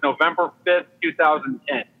Eureka was November 5th,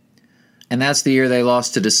 2010. And that's the year they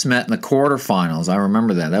lost to DeSmet in the quarterfinals. I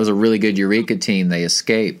remember that. That was a really good Eureka team. They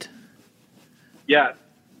escaped. Yes.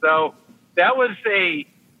 So that was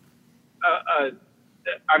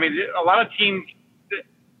I mean, a lot of teams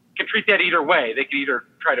can treat that either way. They can either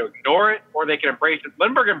try to ignore it or they can embrace it.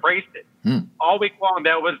 Lindbergh embraced it. All week long.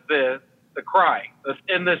 That was the cry. Let's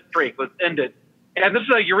end this streak. Let's end it. And this is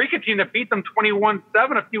a Eureka team that beat them 21-7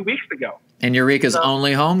 a few weeks ago. And Eureka's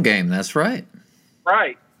only home game. That's right.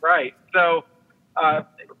 Right. So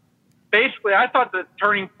basically, I thought the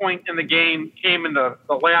turning point in the game came in the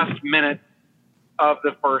last minute of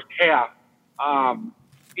the first half.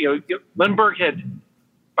 Lindbergh had,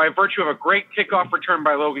 by virtue of a great kickoff return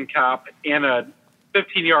by Logan Kopp and a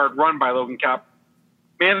 15-yard run by Logan Kopp,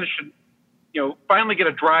 managed to, finally get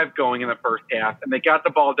a drive going in the first half, and they got the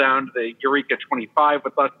ball down to the Eureka 25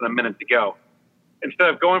 with less than a minute to go. Instead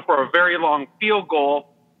of going for a very long field goal,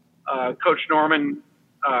 Coach Norman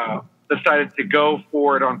decided to go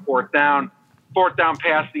for it on fourth down. Fourth down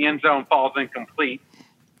past the end zone falls incomplete.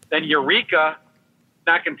 Then Eureka,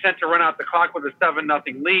 not content to run out the clock with a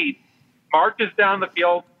 7-0 lead, marches down the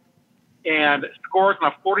field and scores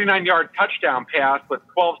on a 49-yard touchdown pass with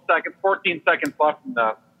 14 seconds left in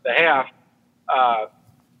the half.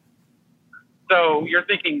 So you're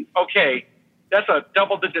thinking, okay, that's a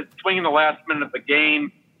double-digit swing in the last minute of the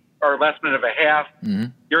game, or last minute of a half.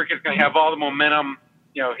 Eureka's going to have all the momentum.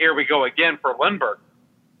 Here we go again for Lindbergh.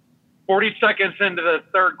 40 seconds into the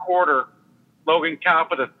third quarter, Logan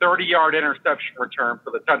Kopp with a 30-yard interception return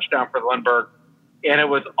for the touchdown for Lindbergh, and it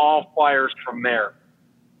was all Flyers from there.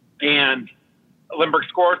 And Lindbergh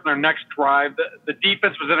scores in their next drive. The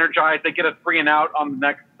defense was energized. They get a 3-and-out on the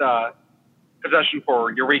next possession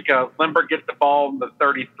for Eureka. Lindbergh gets the ball in the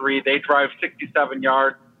 33. They drive 67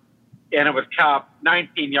 yards, and it was Kopp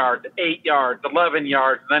 19 yards, 8 yards, 11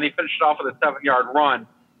 yards, and then he finished it off with a 7-yard run.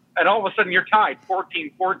 And all of a sudden, you're tied,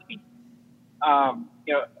 14-14.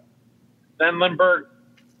 Then Lindbergh,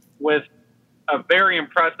 with a very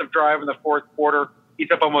impressive drive in the fourth quarter,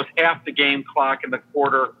 he's up almost half the game clock in the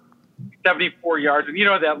quarter, 74 yards. And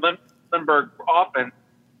that Lindbergh offense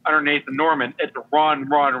under Nathan Norman, it's run.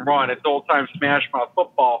 It's old-time smash-mouth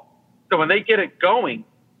football. So when they get it going,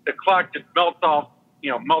 the clock just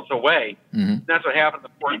melts away. And that's what happened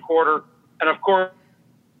in the fourth quarter. And, of course,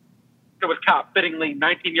 it was Kopp fittingly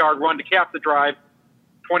 19-yard run to cap the drive,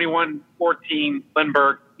 21-14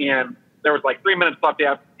 Lindbergh, and there was like 3 minutes left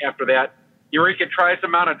after that. Eureka tries to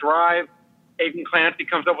mount a drive. Aiden Clancy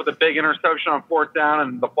comes up with a big interception on fourth down,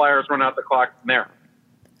 and the Flyers run out the clock from there.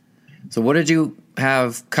 So what did you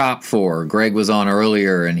have Kopp for? Greg was on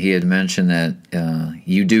earlier, and he had mentioned that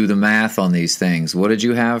you do the math on these things. What did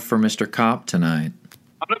you have for Mr. Kopp tonight?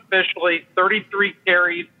 Unofficially, 33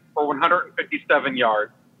 carries for 157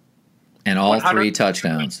 yards. And all 3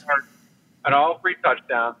 touchdowns. And all 3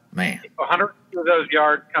 touchdowns. Man. 100 of those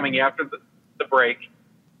yards coming after the break.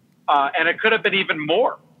 And it could have been even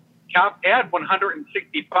more. Kopp had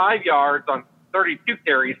 165 yards on 32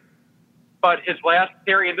 carries, but his last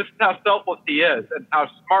carry, and this is how selfless he is and how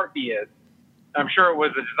smart he is, I'm sure it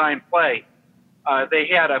was a design play. They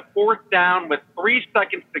had a fourth down with 3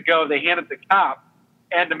 seconds to go. They handed to Kopp,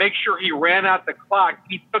 and to make sure he ran out the clock,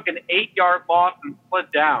 he took an 8-yard loss and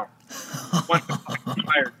slid down.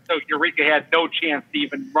 So Eureka had no chance to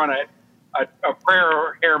even run a prayer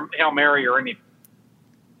or Hail Mary or anything.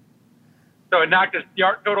 So it knocked his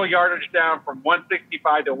total yardage down from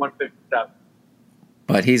 165 to 157.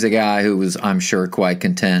 But he's a guy who was, I'm sure, quite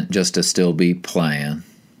content just to still be playing.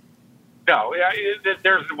 No,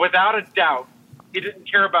 there's without a doubt, he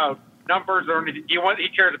didn't care about numbers or anything. He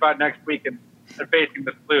cares about next week and facing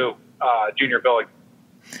the SLU Junior Billings.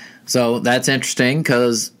 So that's interesting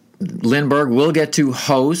because Lindbergh will get to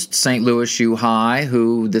host St. Louis U High,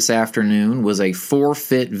 who this afternoon was a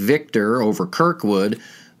forfeit victor over Kirkwood,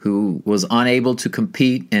 who was unable to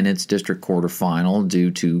compete in its district quarterfinal due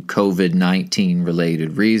to COVID-19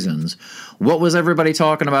 related reasons. What was everybody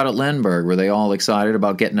talking about at Lindbergh? Were they all excited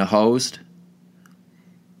about getting a host?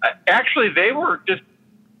 Actually, they were just,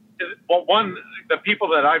 the people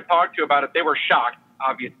that I've talked to about it, they were shocked,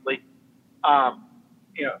 obviously. And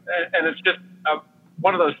it's just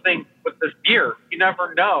one of those things with this year. You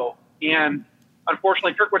never know. And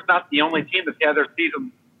unfortunately, Kirkwood's not the only team that's had their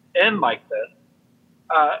season end like this.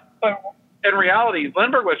 But in reality,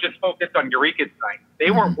 Lindbergh was just focused on Eureka tonight.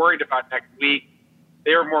 They weren't worried about next week.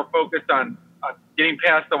 They were more focused on getting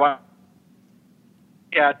past the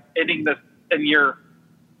ending this 10-year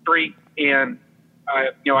streak. And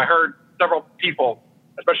I heard several people,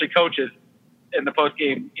 especially coaches, in the post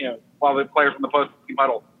game. While the players in the post game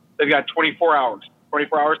huddle, they've got 24 hours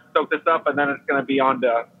to soak this up, and then it's going to be on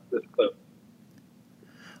to this clue.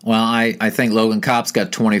 Well, I think Logan Kopp's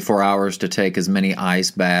got 24 hours to take as many ice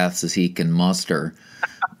baths as he can muster.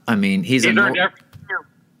 I mean, he's earned every year.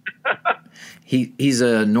 He's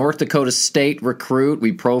a North Dakota State recruit.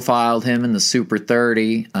 We profiled him in the Super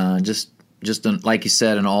 30. Like you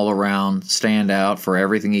said, an all-around standout for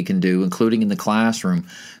everything he can do, including in the classroom.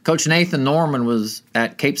 Coach Nathan Norman was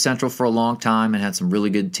at Cape Central for a long time and had some really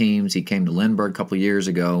good teams. He came to Lindbergh a couple of years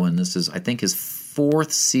ago, and this is, I think, his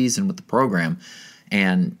 4th season with the program.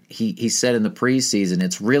 And he said in the preseason,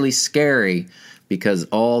 it's really scary because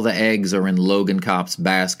all the eggs are in Logan Kopp's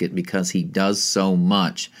basket because he does so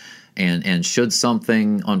much. And should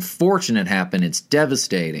something unfortunate happen, it's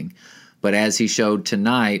devastating. But as he showed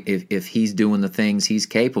tonight, if he's doing the things he's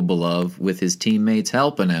capable of with his teammates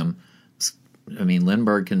helping him, I mean,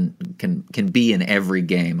 Lindbergh can be in every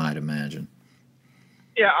game, I'd imagine.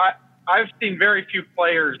 Yeah, I've seen very few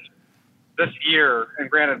players this year, and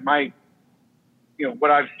granted,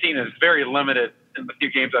 what I've seen is very limited in the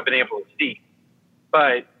few games I've been able to see.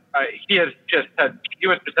 But he was just head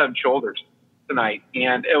and shoulders tonight,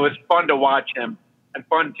 and it was fun to watch him and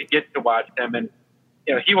fun to get to watch him. And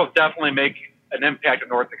he will definitely make an impact at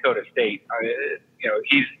North Dakota State.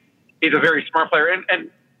 He's a very smart player, and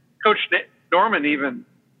Coach Norman even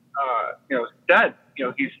said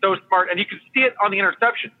he's so smart, and you can see it on the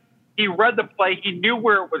interception. He read the play, he knew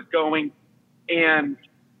where it was going, and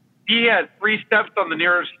he had 3 steps on the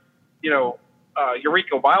nearest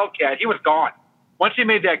Eureka Wildcat. He was gone. Once he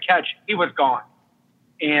made that catch, he was gone,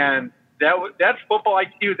 and that's football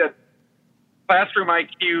IQ. That's classroom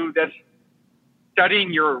IQ. That's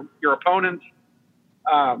studying your opponents.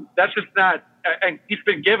 That's just not, and he's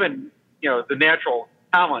been given, the natural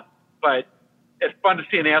talent, but it's fun to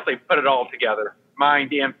see an athlete put it all together,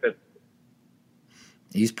 mind and physically.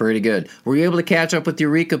 He's pretty good. Were you able to catch up with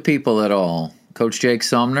Eureka people at all? Coach Jake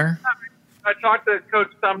Sumner? I talked to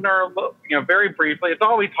Coach Sumner, very briefly. It's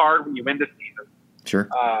always hard when you win the season. Sure.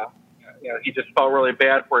 He just felt really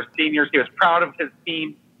bad for his seniors. He was proud of his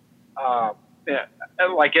team.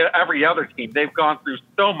 Like every other team, they've gone through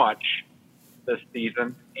so much this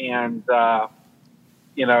season, and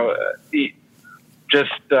he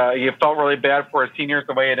felt really bad for his seniors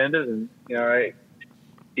the way it ended, and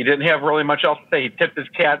he didn't have really much else to say. He tipped his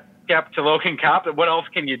cap to Logan Kopp. What else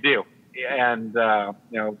can you do? And I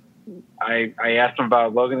asked him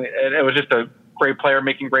about Logan, and it was just a great player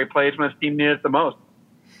making great plays when his team needed it the most.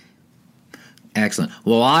 Excellent.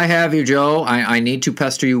 Well, I have you, Joe. I need to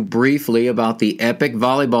pester you briefly about the epic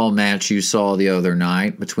volleyball match you saw the other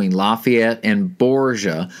night between Lafayette and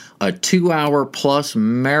Borgia, a 2-hour-plus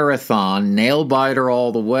marathon, nail-biter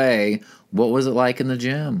all the way. What was it like in the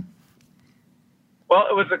gym? Well,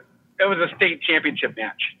 it was a state championship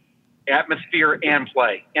match, atmosphere and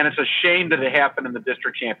play, and it's a shame that it happened in the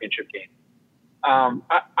district championship game.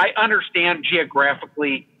 I understand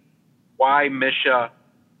geographically why Misha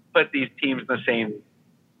put these teams in the same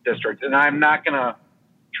district, and I'm not going to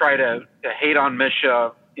try to hate on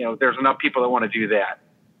Misha. There's enough people that want to do that,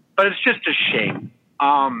 but it's just a shame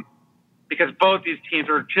because both these teams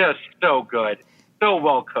are just so good, so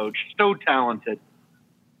well coached, so talented,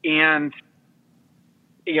 and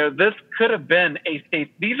this could have been a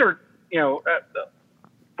state. These are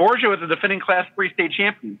Borgia was the defending Class 3 state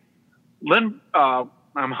champion. Lindbergh.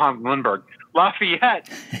 Lafayette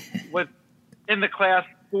was in the Class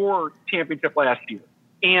 4 championship last year,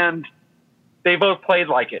 and they both played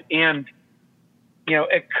like it. And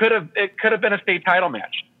it could have been a state title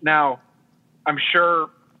match. Now, I'm sure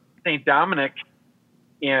St. Dominic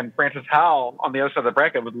and Francis Howell on the other side of the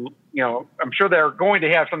bracket would, I'm sure they're going to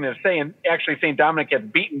have something to say. And actually, St. Dominic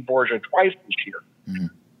had beaten Borgia twice this year.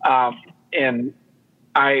 Mm-hmm. And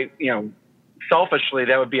I, selfishly,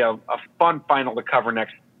 that would be a fun final to cover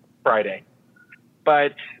next Friday.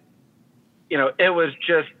 But, it was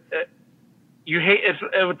just,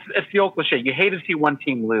 it's the old cliche. You hate to see one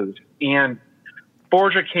team lose. And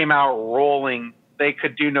Borgia came out rolling. They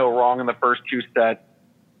could do no wrong in the first 2 sets.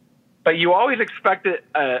 But you always expected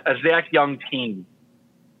a Zach Young team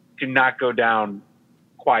to not go down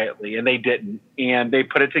quietly, and they didn't. And they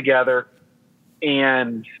put it together,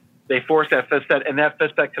 and they forced that 5th set, and that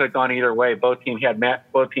 5th set could have gone either way. Both teams had match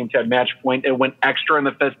point. It went extra in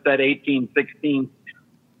the 5th set, 18-16,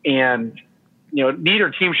 and neither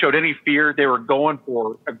team showed any fear. They were going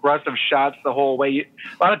for aggressive shots the whole way.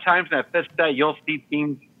 A lot of times in that 5th set, you'll see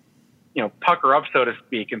teams, pucker up, so to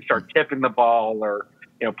speak, and start tipping the ball or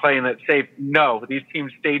playing it safe. No, these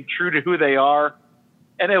teams stayed true to who they are,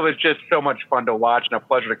 and it was just so much fun to watch and a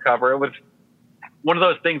pleasure to cover. It was one of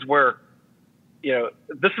those things where,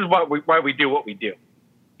 this is why we do what we do.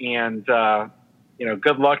 And,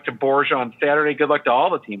 good luck to Borgia on Saturday. Good luck to all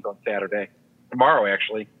the teams on Saturday. Tomorrow,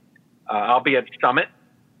 actually. I'll be at Summit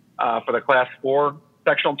for the Class 4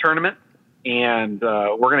 sectional tournament. and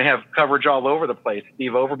we're going to have coverage all over the place.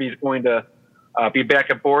 Steve Overbey is going to be back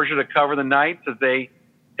at Borgia to cover the Knights as they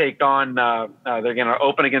take on. They're going to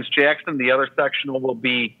open against Jackson. The other sectional will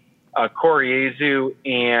be Coriezu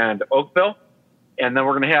and Oakville, and then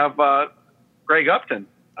we're going to have Greg Upton,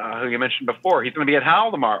 who you mentioned before. He's going to be at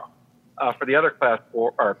Howell tomorrow for the other Class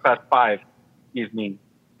 5,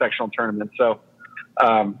 sectional tournament. So,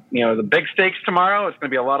 the big stakes tomorrow. It's going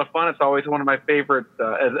to be a lot of fun. It's always one of my favorite,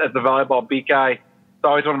 as the volleyball beat guy, it's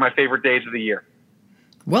always one of my favorite days of the year.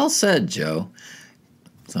 Well said, Joe.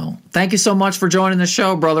 So thank you so much for joining the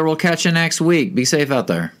show, brother. We'll catch you next week. Be safe out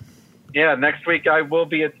there. Yeah, next week I will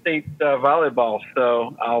be at state volleyball,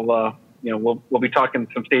 so I'll we'll be talking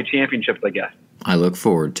some state championships, I guess. I look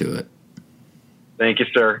forward to it. Thank you,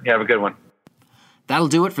 sir. You have a good one. That'll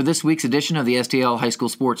do it for this week's edition of the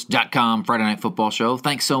STLHighSchoolSports.com Friday Night Football Show.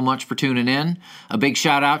 Thanks so much for tuning in. A big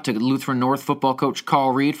shout out to Lutheran North football coach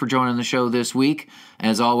Carl Reed for joining the show this week.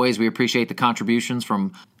 As always, we appreciate the contributions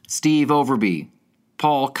from Steve Overbey,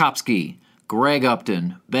 Paul Kopsky, Greg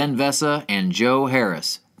Upton, Ben Vessa, and Joe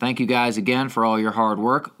Harris. Thank you guys again for all your hard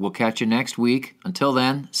work. We'll catch you next week. Until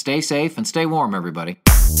then, stay safe and stay warm, everybody.